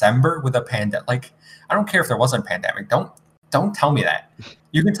in December with a pandemic? Like, I don't care if there wasn't a pandemic. Don't tell me that.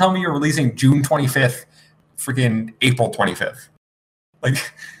 You can tell me you're releasing June 25th, freaking April 25th.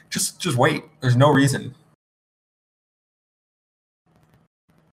 Like, just wait. There's no reason.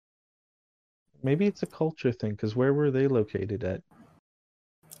 Maybe it's a culture thing, because where were they located at?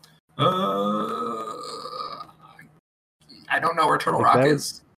 I don't know where Turtle Rock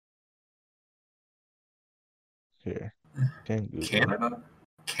is. Here. Canada?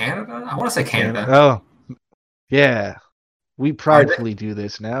 Canada? I want to say Canada. Oh, yeah. We pridefully do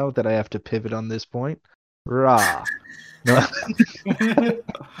this now that I have to pivot on this point. Rah. Well,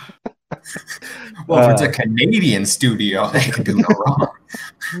 if it's a Canadian studio, they can do no wrong.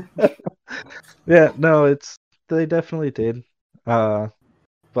 Yeah, no, they definitely did. But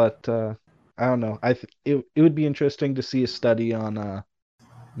I don't know. It would be interesting to see a study on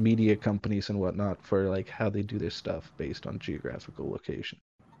media companies and whatnot for like how they do their stuff based on geographical location.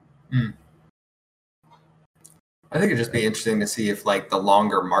 I think it'd just be interesting to see if like the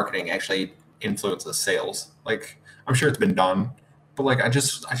longer marketing actually influences sales. Like, I'm sure it's been done, but like I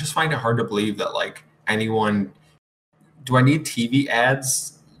just find it hard to believe that like anyone. Do I need TV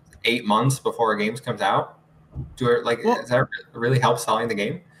ads 8 months before a game comes out? Does that really help selling the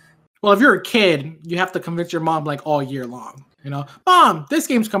game? Well, if you're a kid, you have to convince your mom like all year long. You know, Mom, this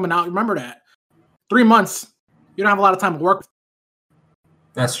game's coming out. Remember that. 3 months, you don't have a lot of time to work.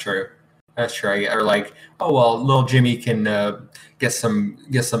 That's true. Or like, oh well, little Jimmy can get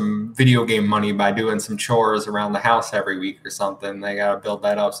some video game money by doing some chores around the house every week or something. They gotta build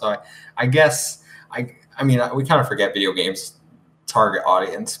that up. So I guess I mean we kind of forget video games target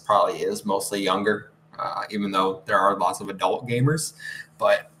audience probably is mostly younger, even though there are lots of adult gamers,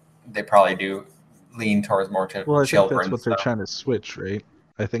 but they probably do lean towards more to I children. think that's what they're trying to switch, right?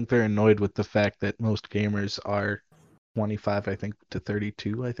 I think they're annoyed with the fact that most gamers are 25, I think, to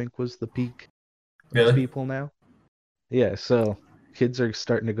 32, I think was the peak of people now. Yeah, so kids are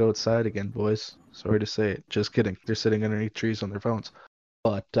starting to go outside again, boys. Sorry to say it. Just kidding. They're sitting underneath trees on their phones.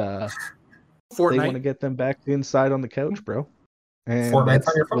 But they want to get them back inside on the couch, bro. And Fortnite's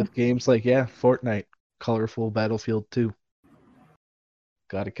on your phone? With games like, Fortnite, colorful Battlefield 2.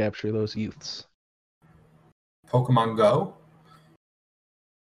 Got to capture those youths. Pokemon Go?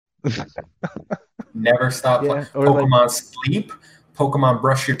 Never stop playing. Or Pokemon Sleep? Pokemon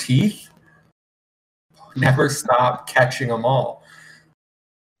Brush Your Teeth? Never stop catching them all.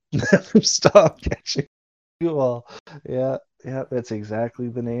 Never stop catching you all. Yeah, that's exactly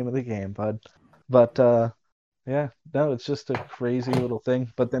the name of the game, bud. But no, it's just a crazy little thing.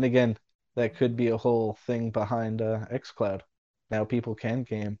 But then again, that could be a whole thing behind xCloud. Now people can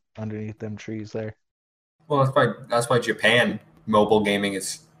game underneath them trees there. Well, that's why Japan mobile gaming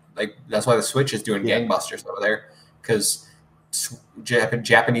is like, that's why the Switch is doing gangbusters over there, because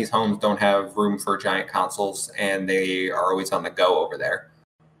Japanese homes don't have room for giant consoles, and they are always on the go over there.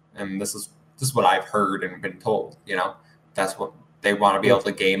 And this is what I've heard and been told. You know, that's what they want to be able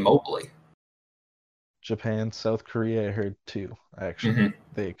to game mobilely. Japan, South Korea, I heard too. Actually,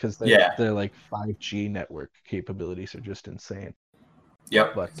 because their like 5G network capabilities are just insane.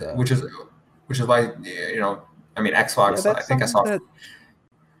 Yep, but which is why, you know, I mean, Xbox. I think I saw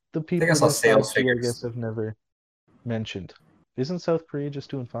sales figures. I guess I've never mentioned. Isn't South Korea just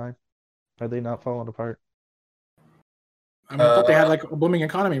doing fine? Are they not falling apart? I mean, I thought they had like a booming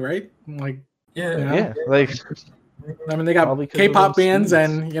economy, right? Like, yeah. Like, I mean, they got K-pop bands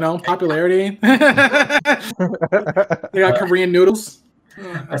and, you know, popularity. They got Korean noodles.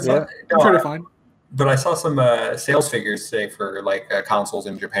 I'm sure they're fine. But I saw some sales figures today for like consoles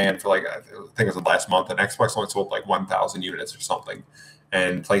in Japan for like I think it was the last month, and Xbox only sold like 1,000 units or something,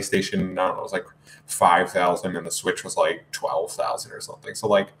 and PlayStation I don't know, it was like 5,000, and the Switch was like 12,000 or something. So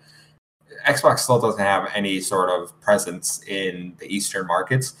like Xbox still doesn't have any sort of presence in the Eastern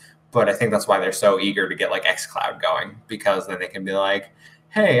markets, but I think that's why they're so eager to get like xCloud going, because then they can be like,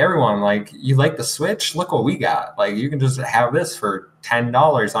 hey, everyone, like, you like the Switch? Look what we got. Like, you can just have this for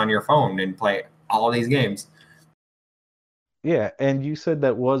 $10 on your phone and play all these games. Yeah, and you said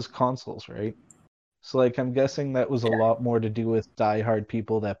that was consoles, right? So, like, I'm guessing that was a lot more to do with diehard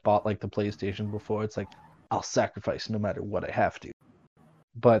people that bought, like, the PlayStation before. It's like, I'll sacrifice no matter what I have to.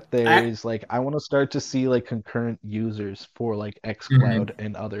 But there's, like, I want to start to see, like, concurrent users for, like, xCloud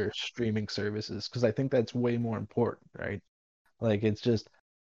and other streaming services, because I think that's way more important, right? Like, it's just,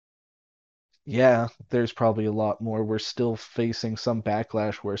 yeah, there's probably a lot more. We're still facing some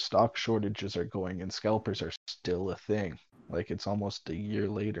backlash where stock shortages are going and scalpers are still a thing. Like, it's almost a year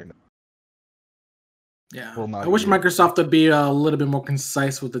later now. Yeah, Well, not I wish a year. Microsoft would be a little bit more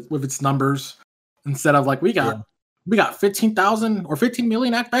concise with its numbers, instead of like we got 15,000 or 15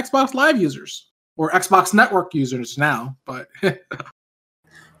 million Xbox Live users or Xbox Network users now. But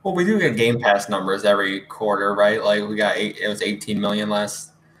well, we do get Game Pass numbers every quarter, right? Like we got it was 18 million less.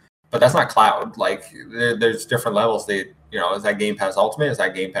 But that's not cloud. Like there's different levels. Is that Game Pass Ultimate? Is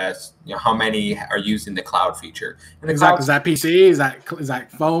that Game Pass? How many are using the cloud feature? And the is that PC? Is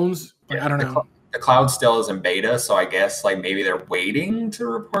that phones? Like, I don't know. The cloud still is in beta, so I guess like maybe they're waiting to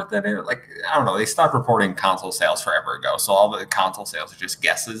report that in. Like I don't know. They stopped reporting console sales forever ago, so all the console sales are just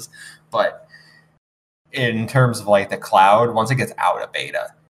guesses. But in terms of like the cloud, once it gets out of beta,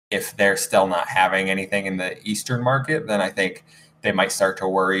 if they're still not having anything in the Eastern market, then I think they might start to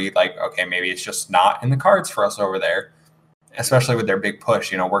worry, like, okay, maybe it's just not in the cards for us over there, especially with their big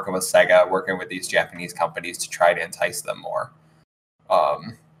push, working with Sega, working with these Japanese companies to try to entice them more.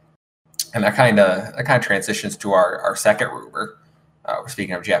 And that kind of transitions to our second rumor. We're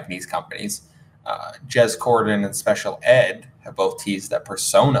speaking of Japanese companies. Jez Corden and Special Ed have both teased that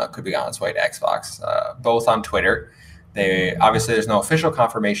Persona could be on its way to Xbox, both on Twitter. Obviously, there's no official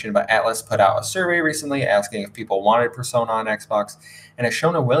confirmation, but Atlas put out a survey recently asking if people wanted Persona on Xbox, and has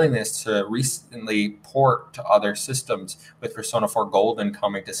shown a willingness to recently port to other systems, with Persona 4 Golden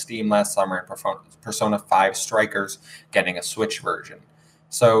coming to Steam last summer and Persona 5 Strikers getting a Switch version.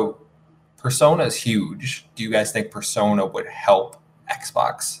 So Persona is huge. Do you guys think Persona would help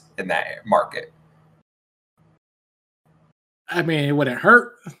Xbox in that market? I mean, it wouldn't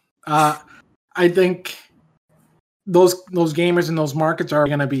hurt. I think those gamers in those markets are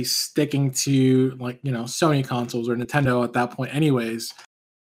going to be sticking to Sony consoles or Nintendo at that point anyways.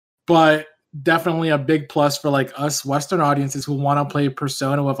 But definitely a big plus for like us Western audiences who want to play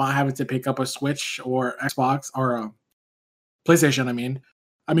Persona without having to pick up a Switch or Xbox or a PlayStation. I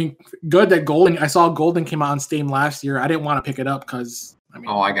mean, good that I saw Golden came out on Steam last year. I didn't want to pick it up because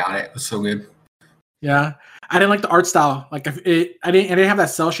I got it. It was so good. Yeah, I didn't like the art style. Like I didn't have that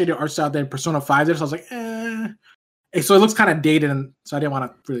cell shaded art style that Persona 5 did. So I was like, So it looks kind of dated, and so I didn't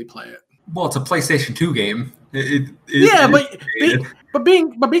want to really play it. Well, it's a PlayStation 2 game. But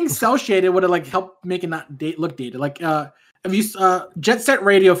being cell shaded would have like helped make it not look dated. Like if you Jet Set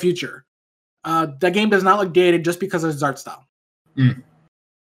Radio Future, that game does not look dated just because of its art style.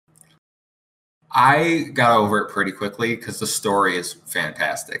 I got over it pretty quickly because the story is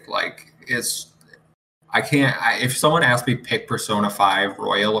fantastic. Like if someone asked me pick Persona 5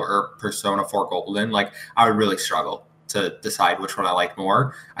 Royal or Persona 4 Golden, like I would really struggle to decide which one I like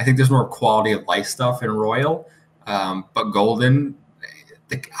more. I think there's more quality of life stuff in Royal, but Golden,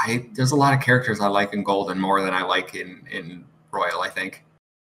 there's a lot of characters I like in Golden more than I like in Royal, I think.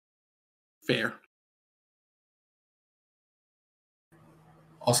 Fair.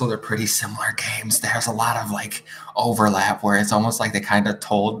 Also, they're pretty similar games. There's a lot of like overlap where it's almost like they kind of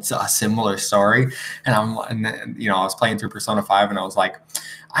told a similar story. And I was playing through Persona 5 and I was like,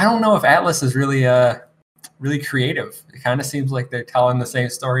 I don't know if Atlas is really creative. It kind of seems like they're telling the same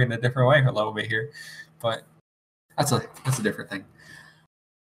story in a different way a little bit here, but that's a different thing.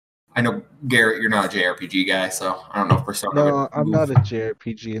 I know, Garrett, you're not a JRPG guy, so I don't know if Persona. No, I'm not a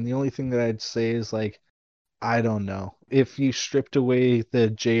JRPG, and the only thing that I'd say is like, I don't know. If you stripped away the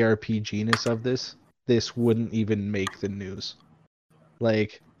JRPG-ness of this wouldn't even make the news.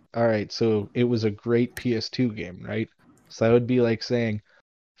 Like, all right, so it was a great PS2 game, right? So that would be like saying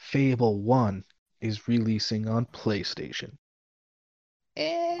Fable 1 is releasing on PlayStation.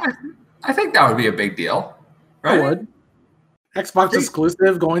 I think that would be a big deal, right? I would. Xbox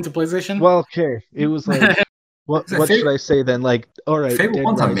exclusive going to PlayStation? Well, okay. It was like, what should I say then? Like, all right, Fable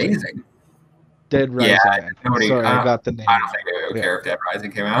 1's amazing. Dead Rising. Yeah, Man. nobody. Sorry, I got the name. I don't think they would care if Dead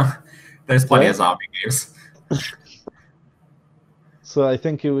Rising came out. There's plenty of zombie games. So I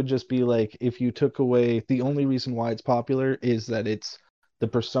think it would just be like if you took away the only reason why it's popular is that it's the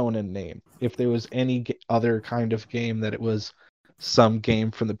Persona name. If there was any other kind of game that it was some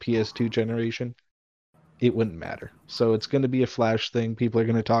game from the PS2 generation, it wouldn't matter. So it's going to be a flash thing. People are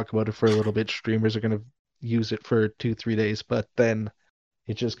going to talk about it for a little bit. Streamers are going to use it for 2-3 days, but then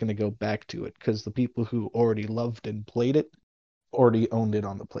it's just going to go back to it because the people who already loved and played it already owned it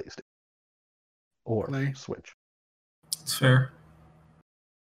on the PlayStation or Switch. It's fair.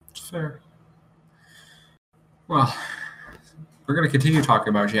 It's fair. Well, we're going to continue talking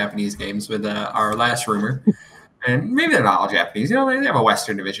about Japanese games with our last rumor. And maybe they're not all Japanese. You know, they have a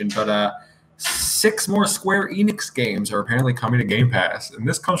Western division, but 6 more Square Enix games are apparently coming to Game Pass. And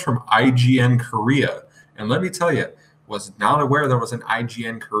this comes from IGN Korea. And let me tell you, was not aware there was an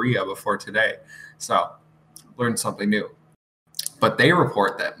IGN Korea before today. So, learned something new. But they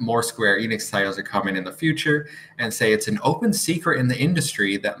report that more Square Enix titles are coming in the future and say it's an open secret in the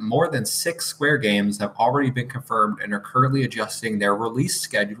industry that more than 6 Square games have already been confirmed and are currently adjusting their release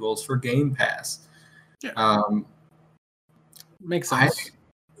schedules for Game Pass. Yeah. Makes sense.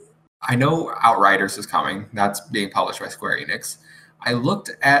 I know Outriders is coming. That's being published by Square Enix. I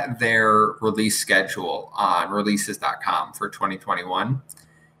looked at their release schedule on releases.com for 2021,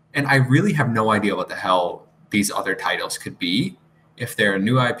 and I really have no idea what the hell these other titles could be. If they're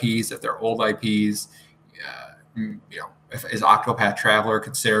new IPs, if they're old IPs, is Octopath Traveler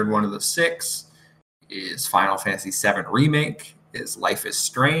considered one of the 6? Is Final Fantasy VII Remake? Is Life is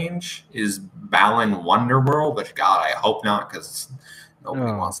Strange? Is Balan Wonderworld? Which, God, I hope not, because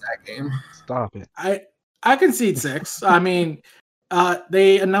nobody wants that game. Stop it. I concede 6. I mean,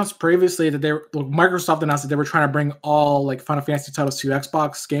 they announced previously that Microsoft announced that they were trying to bring all like Final Fantasy titles to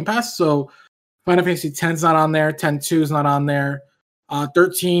Xbox Game Pass. So Final Fantasy X's not on there, 10-2 is not on there,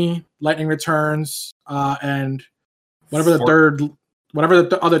 13 Lightning Returns, and whatever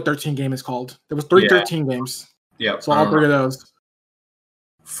the other 13 game is called. There was 13 games. Yep. So all 3 of those.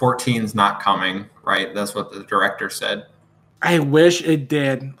 14's not coming, right? That's what the director said. I wish it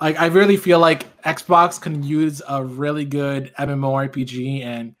did. Like, I really feel like Xbox can use a really good MMORPG,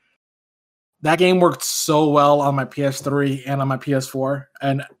 and that game worked so well on my PS3 and on my PS4.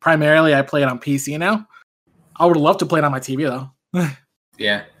 And primarily, I play it on PC now. I would love to play it on my TV though.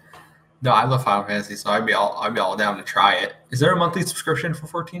 Yeah. No, I love Final Fantasy, so I'd be all down to try it. Is there a monthly subscription for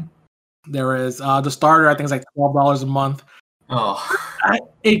 14? There is. The starter, I think, is like $12 a month. Oh.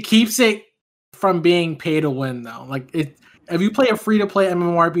 It keeps it from being pay to win though. Like if you play a free-to-play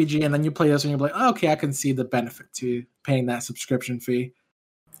MMORPG and then you play this and you're like, oh, okay, I can see the benefit to paying that subscription fee.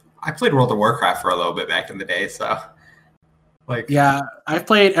 I played World of Warcraft for a little bit back in the day, so yeah, I've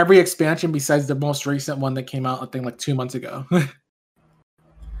played every expansion besides the most recent one that came out, I think, like 2 months ago.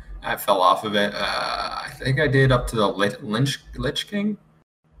 I fell off of it. I think I did up to the Lich King.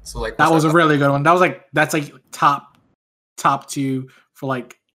 So that was a really good one. That's like top 2 for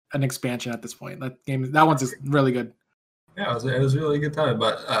like an expansion at this point. That one's just really good. Yeah, it was a really good time.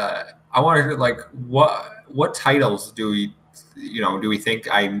 But I wanted to what titles do we think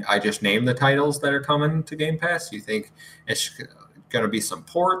I just named the titles that are coming to Game Pass? Do you think it's going to be some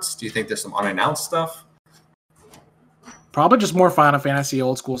ports? Do you think there's some unannounced stuff? Probably just more Final Fantasy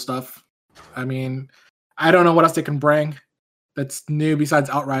old school stuff. I mean, I don't know what else they can bring that's new besides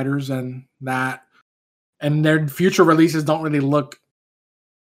Outriders and that. And their future releases don't really look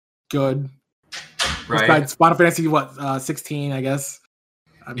good. Right. Besides Final Fantasy, 16, I guess.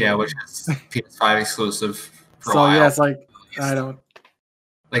 Which is PS5 exclusive. So yeah, it's like I don't.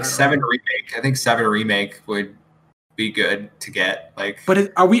 Like 7 Remake. I think 7 Remake would be good to get.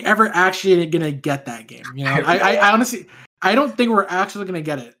 But are we ever actually gonna get that game? You know, I honestly, I don't think we're actually gonna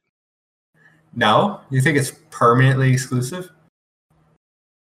get it. No, you think it's permanently exclusive?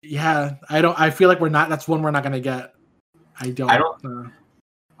 Yeah, I don't. I feel like we're not. That's one we're not gonna get. I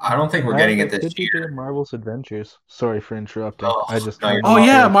don't think we're getting it this year. Marvel's Adventures. Sorry for interrupting.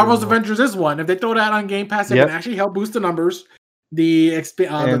 Marvel's Adventures is one. If they throw that on Game Pass, it can actually help boost the numbers. The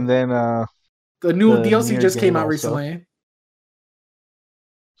new DLC just came out recently.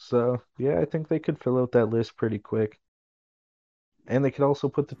 So yeah, I think they could fill out that list pretty quick. And they could also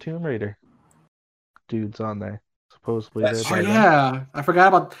put the Tomb Raider dudes on there. Supposedly. I forgot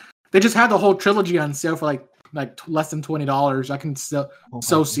about. They just had the whole trilogy on sale for like less than $20. I can still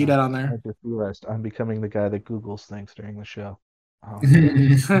see that on there. I just realized I'm becoming the guy that Googles things during the show. I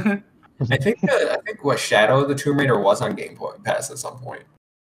think Shadow of the Tomb Raider was on Game Pass at some point.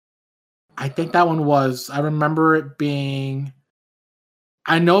 I think that one was. I remember it being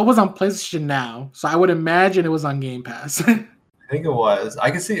I know it was on PlayStation Now, so I would imagine it was on Game Pass. I think it was.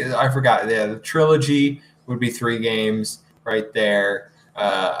 I can see. I forgot. Yeah, the trilogy would be 3 games right there.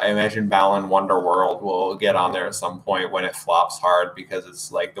 I imagine Balan Wonderworld will get on there at some point when it flops hard because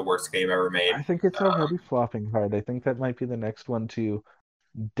it's like the worst game ever made. I think it's already flopping hard. I think that might be the next one too.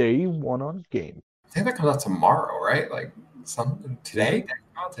 Day 1 on Game. I think that comes out tomorrow, right? Like today?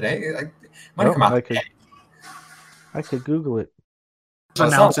 Today? Like, it might No, come out I today. I could Google it.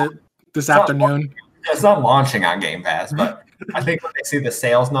 Announce it this afternoon. It's not launching on Game Pass, but I think when they see the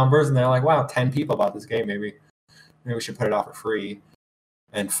sales numbers and they're like, wow, 10 people bought this game, maybe we should put it out for free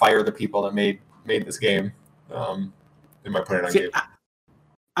and fire the people that made this game. They might put it on Game Pass.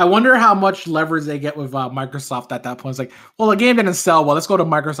 I wonder how much leverage they get with Microsoft at that point. It's like, well, the game didn't sell well. Let's go to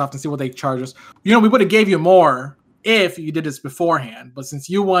Microsoft and see what they charge us. We would have gave you more if you did this beforehand, but since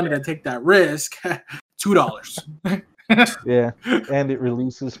you wanted to take that risk, $2. Yeah, and it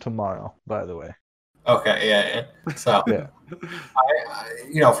releases tomorrow, by the way. Okay, yeah. So, Yeah.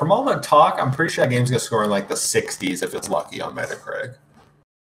 I from all the talk, I'm pretty sure that game's gonna score in like the 60s if it's lucky on Metacritic.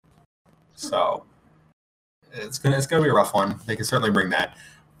 So, it's gonna be a rough one. They can certainly bring that.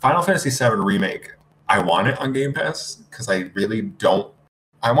 Final Fantasy VII Remake. I want it on Game Pass because I really don't.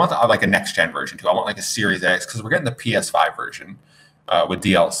 I want like a next gen version too. I want like a Series X because we're getting the PS5 version with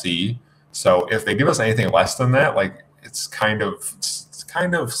DLC. So if they give us anything less than that, like it's kind of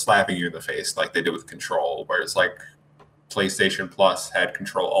slapping you in the face like they did with Control, where it's like PlayStation Plus had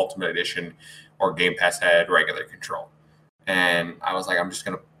Control Ultimate Edition or Game Pass had regular Control. And I was like, I'm just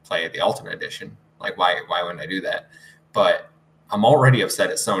gonna play the Ultimate Edition. Like why wouldn't I do that? But I'm already upset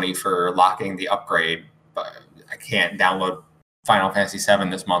at Sony for locking the upgrade, but I can't download Final Fantasy VII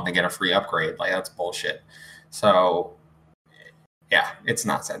this month and get a free upgrade. Like that's bullshit. So yeah, it's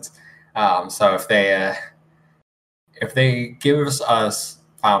nonsense. So if they give us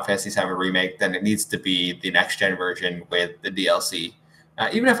Final Fantasy VII Remake, then it needs to be the next gen version with the DLC.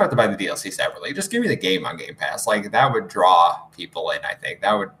 Even if I have to buy the DLC separately, just give me the game on Game Pass. Like that would draw people in. I think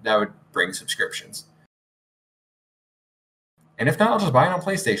that would bring subscriptions. And if not, I'll just buy it on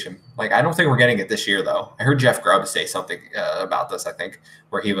PlayStation. Like I don't think we're getting it this year, though. I heard Jeff Grubb say something about this. I think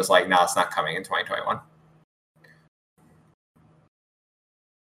where he was like, "No, it's not coming in 2021."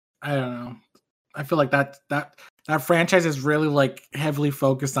 I don't know. I feel like that franchise is really like heavily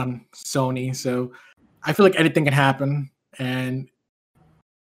focused on Sony, so I feel like anything can happen. And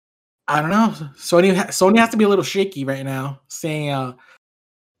I don't know. Sony has to be a little shaky right now, seeing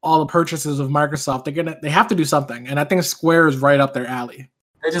all the purchases of Microsoft. They have to do something, and I think Square is right up their alley.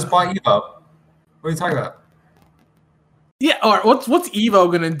 They just bought Evo. What are you talking about? Yeah, all right. What's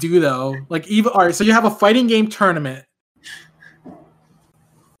Evo gonna do though? Like Evo. All right, so you have a fighting game tournament.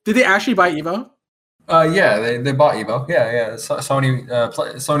 Did they actually buy Evo? Yeah, they bought Evo. Yeah.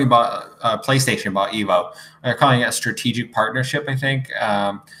 Sony bought PlayStation bought Evo. They're calling it a strategic partnership. I think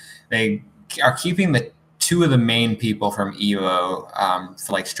they are keeping the two of the main people from Evo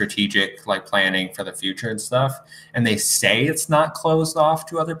for like strategic like planning for the future and stuff. And they say it's not closed off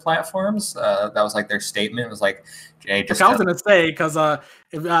to other platforms. That was like their statement. It was like, Jay, just I was gonna say because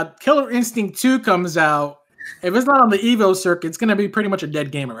if Killer Instinct 2 comes out. If it's not on the Evo circuit, it's going to be pretty much a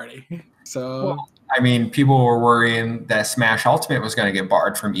dead game already. So, well, I mean, people were worrying that Smash Ultimate was going to get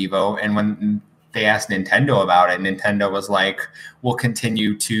barred from Evo. And when they asked Nintendo about it, Nintendo was like, we'll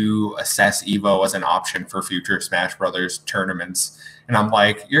continue to assess Evo as an option for future Smash Brothers tournaments. And I'm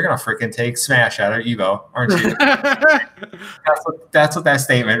like, you're going to freaking take Smash out of Evo, aren't you? That's what that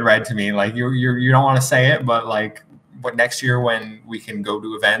statement read to me. Like, you don't want to say it, but like, what next year when we can go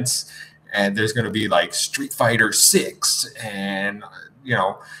to events and there's going to be like Street Fighter 6 and,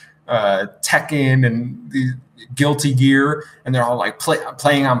 Tekken and the Guilty Gear, and they're all like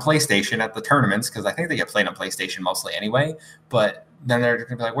playing on PlayStation at the tournaments because I think they get played on PlayStation mostly anyway. But then they're going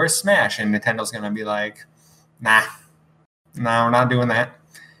to be like, where's Smash? And Nintendo's going to be like, no, we're not doing that.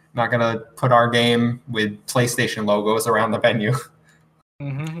 Not going to put our game with PlayStation logos around the venue.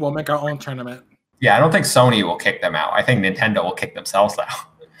 Mm-hmm. We'll make our own tournament. Yeah, I don't think Sony will kick them out. I think Nintendo will kick themselves out.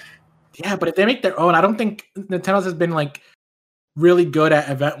 Yeah, but if they make their own, I don't think Nintendo has been like really good at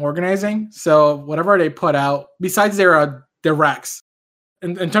event organizing. So whatever they put out, besides their Rex,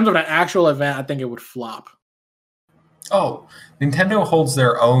 in terms of an actual event, I think it would flop. Oh, Nintendo holds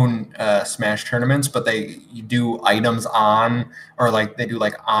their own Smash tournaments, but they do items on, or like they do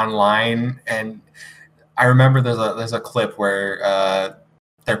like online. And I remember there's a clip where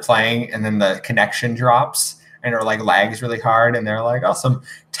they're playing and then the connection drops. And it like lags really hard, and they're like, "Oh, some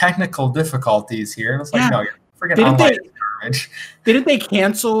technical difficulties here." And it's like, "No, you're freaking online garbage." Didn't they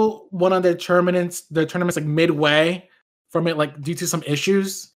cancel one of the tournaments like midway from it, like due to some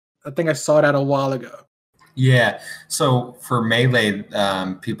issues. I think I saw that a while ago. Yeah. So for Melee,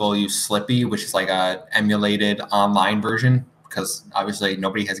 people use Slippy, which is like a emulated online version, because obviously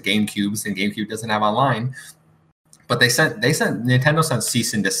nobody has GameCubes and GameCube doesn't have online. But Nintendo sent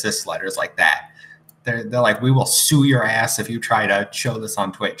cease and desist letters like that. They're like, we will sue your ass if you try to show this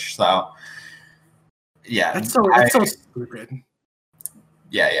on Twitch. So yeah, that's so stupid.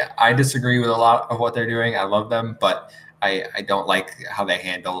 Yeah. I disagree with a lot of what they're doing. I love them, but I don't like how they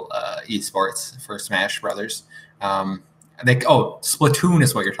handle esports for Smash Brothers. Splatoon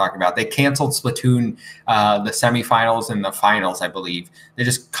is what you're talking about. They canceled Splatoon, the semifinals and the finals, I believe. They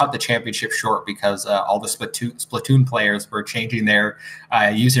just cut the championship short because all the Splatoon players were changing their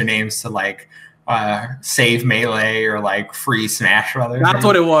usernames to like Save Melee or like Free Smash Brothers. That's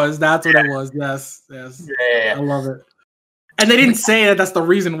what it was. It was. Yes. Yeah. I love it. And they didn't say that that's the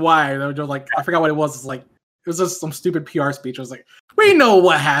reason why. They were just like, I forgot what it was. It's like, it was just some stupid PR speech. I was like, we know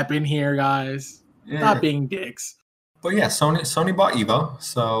what happened here, guys. Yeah. Stop being dicks. But yeah, Sony bought Evo,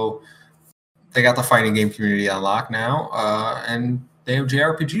 so they got the fighting game community on lock now, and they have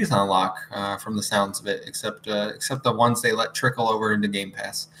JRPGs on lock from the sounds of it, except the ones they let trickle over into Game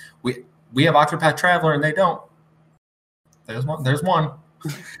Pass. We have Octopath Traveler, and they don't. There's one. Put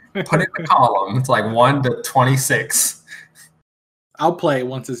it in the column. It's like 1 to 26. I'll play it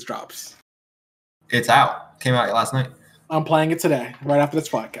once it drops. It's out. Came out last night. I'm playing it today, right after this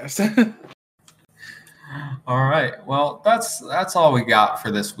podcast. All right. Well, that's all we got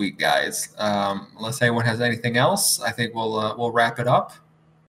for this week, guys. Unless anyone has anything else, I think we'll wrap it up.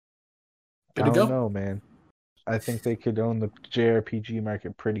 Good to go. I don't know, man. I think they could own the JRPG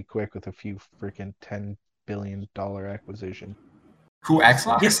market pretty quick with a few freaking $10 billion acquisition. Who,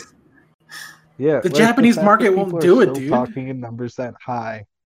 Xbox? Yes. Yeah. The Japanese market won't do it, dude. Talking in numbers that high.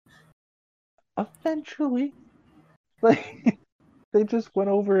 Eventually, like they just went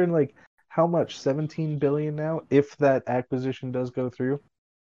over in like how much, 17 billion now, if that acquisition does go through.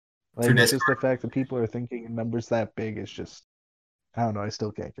 Like it's just the fact that people are thinking in numbers that big is just, I don't know, I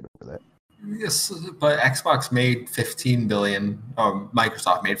still can't get over that. Yes, but Xbox made 15 billion.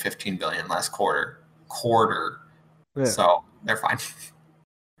 Microsoft made 15 billion last quarter. Yeah. So they're fine.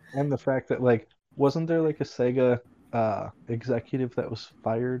 And the fact that like, wasn't there like a Sega executive that was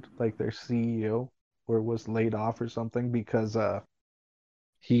fired, like their CEO, or was laid off or something because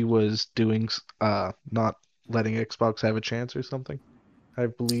he was doing not letting Xbox have a chance or something? I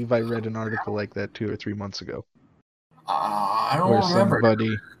believe I read an article like that 2 or 3 months ago. I don't remember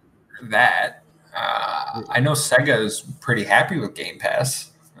that. I know Sega is pretty happy with Game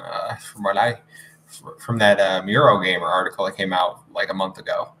Pass. From that Eurogamer article that came out like a month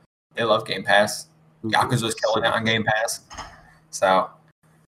ago. They love Game Pass. Yakuza's killing it on Game Pass. So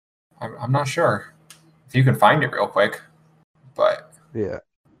I'm not sure if you can find it real quick, but yeah,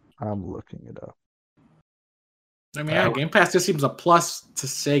 I'm looking it up. I mean, Game Pass just seems a plus to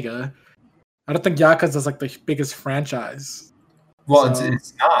Sega. I don't think Yakuza is like the biggest franchise. Well, so.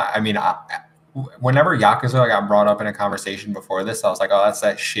 It's not. I mean, whenever Yakuza got brought up in a conversation before this, I was like, oh, that's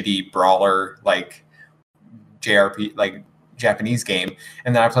that shitty brawler like JRP like Japanese game.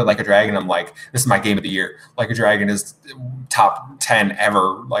 And then I played Like a Dragon. I'm like, this is my game of the year. Like a Dragon is top 10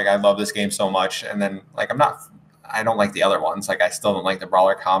 ever. Like I love this game so much. And then like I don't like the other ones. Like I still don't like the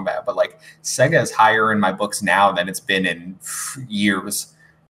brawler combat. But like Sega is higher in my books now than it's been in years.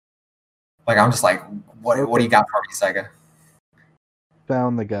 Like I'm just like, what do you got for me, Sega?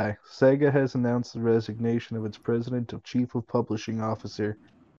 Found the guy. Sega has announced the resignation of its president and chief of publishing officer,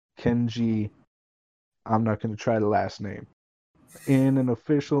 Kenji. I'm not going to try the last name. In an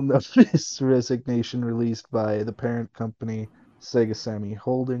official notice resignation released by the parent company, Sega Sammy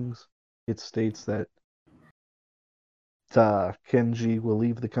Holdings, it states that Kenji will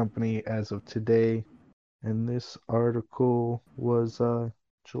leave the company as of today. And this article was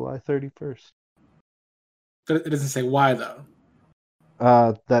July 31st. It doesn't say why, though.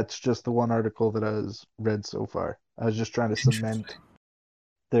 That's just the one article that I was read so far. I was just trying to cement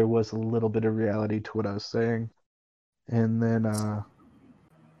there was a little bit of reality to what I was saying. And then,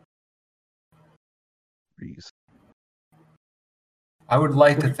 I would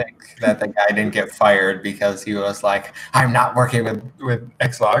like to think that the guy didn't get fired because he was like, I'm not working with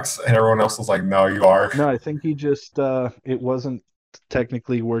Xbox. And everyone else was like, no, you are. No, I think he just, it wasn't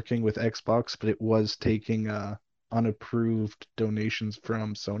technically working with Xbox, but it was taking unapproved donations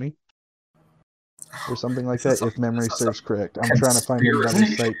from Sony. Or something like that, if memory serves correct. I'm trying to find it on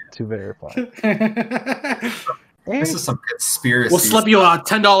the site to verify. This is some conspiracy. We'll slip you a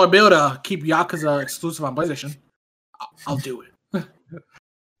 $10 bill to keep Yakuza exclusive on PlayStation. I'll do it.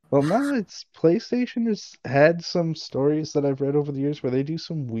 Well, no, it's PlayStation has had some stories that I've read over the years where they do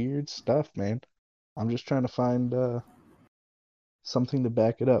some weird stuff, man. I'm just trying to find something to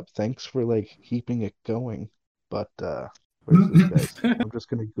back it up. Thanks for like keeping it going. But where's this guy's name? I'm just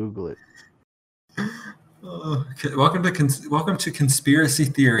gonna Google it. Welcome to Conspiracy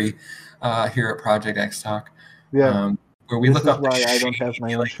Theory here at Project X Talk. Yeah, where we this look is up why the I don't have shady my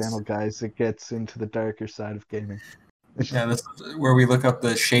own dealings. channel, guys. It gets into the darker side of gaming. Yeah, this is where we look up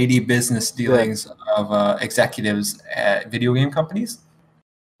the shady business dealings of executives at video game companies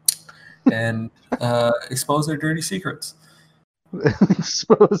and expose their dirty secrets.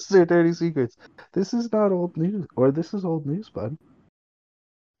 Expose their dirty secrets. This is not old news, or this is old news, bud.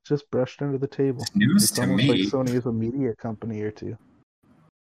 Just brushed under the table. It's news It's to almost like me. Sony is a media company or two.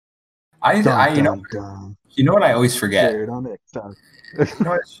 You know what I always forget? Jared on TikTok. You know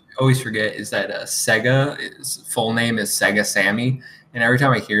what I always forget is that Sega, full name is Sega Sammy, and every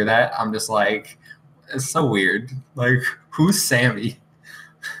time I hear that, I'm just like, it's so weird. Like, who's Sammy?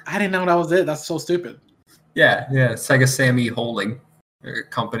 I didn't know that was it. That's so stupid. Yeah, Sega Sammy Holding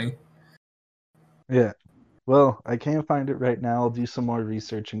Company. Yeah. Well, I can't find it right now. I'll do some more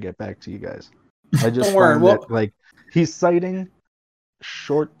research and get back to you guys. I just Don't worry, found well- that like he's citing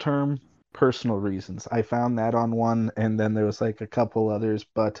short-term personal reasons. I found that on one, and then there was like a couple others,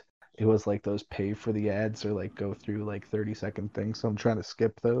 but it was like those pay for the ads or like go through like 30-second things. So I'm trying to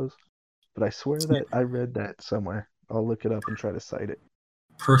skip those. But I swear that I read that somewhere. I'll look it up and try to cite it.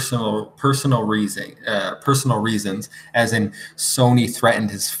 Personal reasons, as in Sony threatened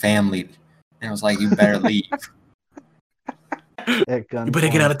his family and it was like, you better leave. At gunpoint, You better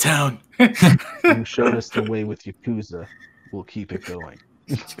get out of town. you showed us the way with Yakuza. We'll keep it going.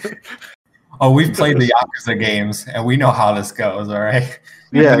 Oh, we've played the Yakuza games and we know how this goes, all right?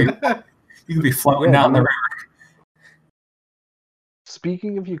 Yeah. You can be floating Yeah, down the no. river.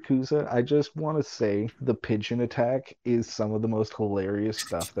 Speaking of Yakuza, I just want to say the pigeon attack is some of the most hilarious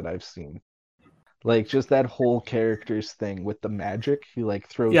stuff that I've seen. Like, just that whole character's thing with the magic. He, like,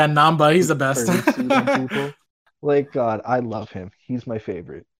 throws Yeah, Namba, he's the best. turtle suit on people. Like, God, I love him. He's my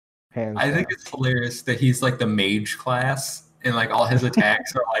favorite. Hands I think down. it's hilarious that he's like the mage class and like all his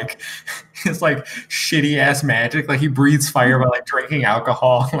attacks are like his like shitty ass magic. Like he breathes fire by like drinking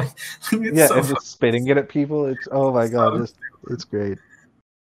alcohol. Like it's Yeah, so and just spitting it at people. It's, oh my God, it's great.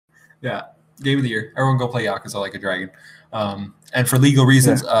 Yeah, game of the year. Everyone go play Yakuza like a dragon. And for legal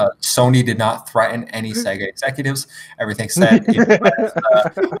reasons, Sony did not threaten any Sega executives. Everything said in the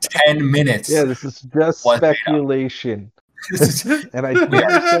last, 10 minutes. Yeah, this is just was made up. speculation. This is- And I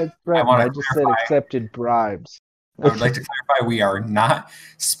never said threaten, wanna I just said clarify. accepted bribes. I would like to clarify, we are not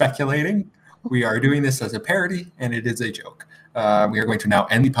speculating. We are doing this as a parody, and it is a joke. We are going to now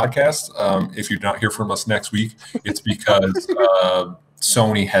end the podcast. If you do not hear from us next week, it's because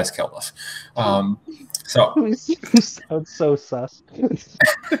Sony has killed us. So You sound so sus.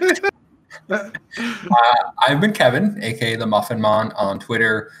 I've been Kevin, aka the Muffin Mon, on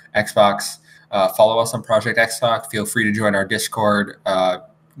Twitter, Xbox. Follow us on Project X Talk. Feel free to join our Discord.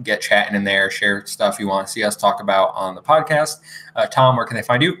 Get chatting in there. Share stuff you want to see us talk about on the podcast. Tom, where can they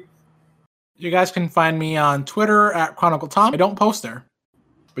find you? You guys can find me on Twitter at Chronicle Tom. I don't post there,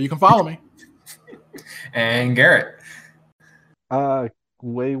 but you can follow me. And Garrett.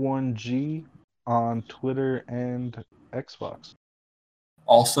 Way1G on Twitter and Xbox.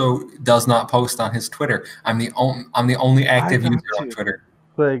 Also does not post on his Twitter. I'm the only active I got user on you. Twitter.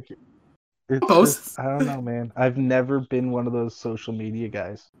 Like, it's Posts. just, I don't know, man. I've never been one of those social media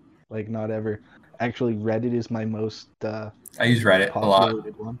guys. Like, not ever. Actually, Reddit is my most I use Reddit a lot.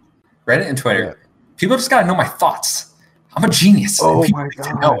 populated one. Reddit and Twitter. Yeah. People just gotta know my thoughts. I'm a genius. and Oh people my need to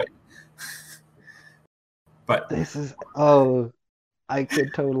God. know it. But This is I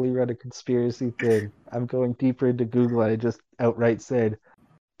could totally run a conspiracy thing. I'm going deeper into Google. I just outright said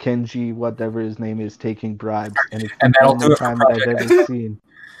Kenji, whatever his name is, taking bribes, and it's And the that'll only do it for time that I've Project ever seen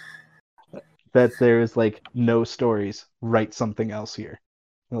that there is like no stories. Write something else here.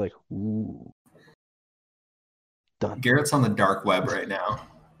 You're like, ooh, done. Garrett's on the dark web right now.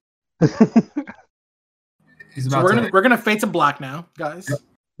 He's So about to we're gonna fade to black now, guys.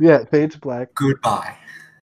 Yeah, fade to black. goodbye.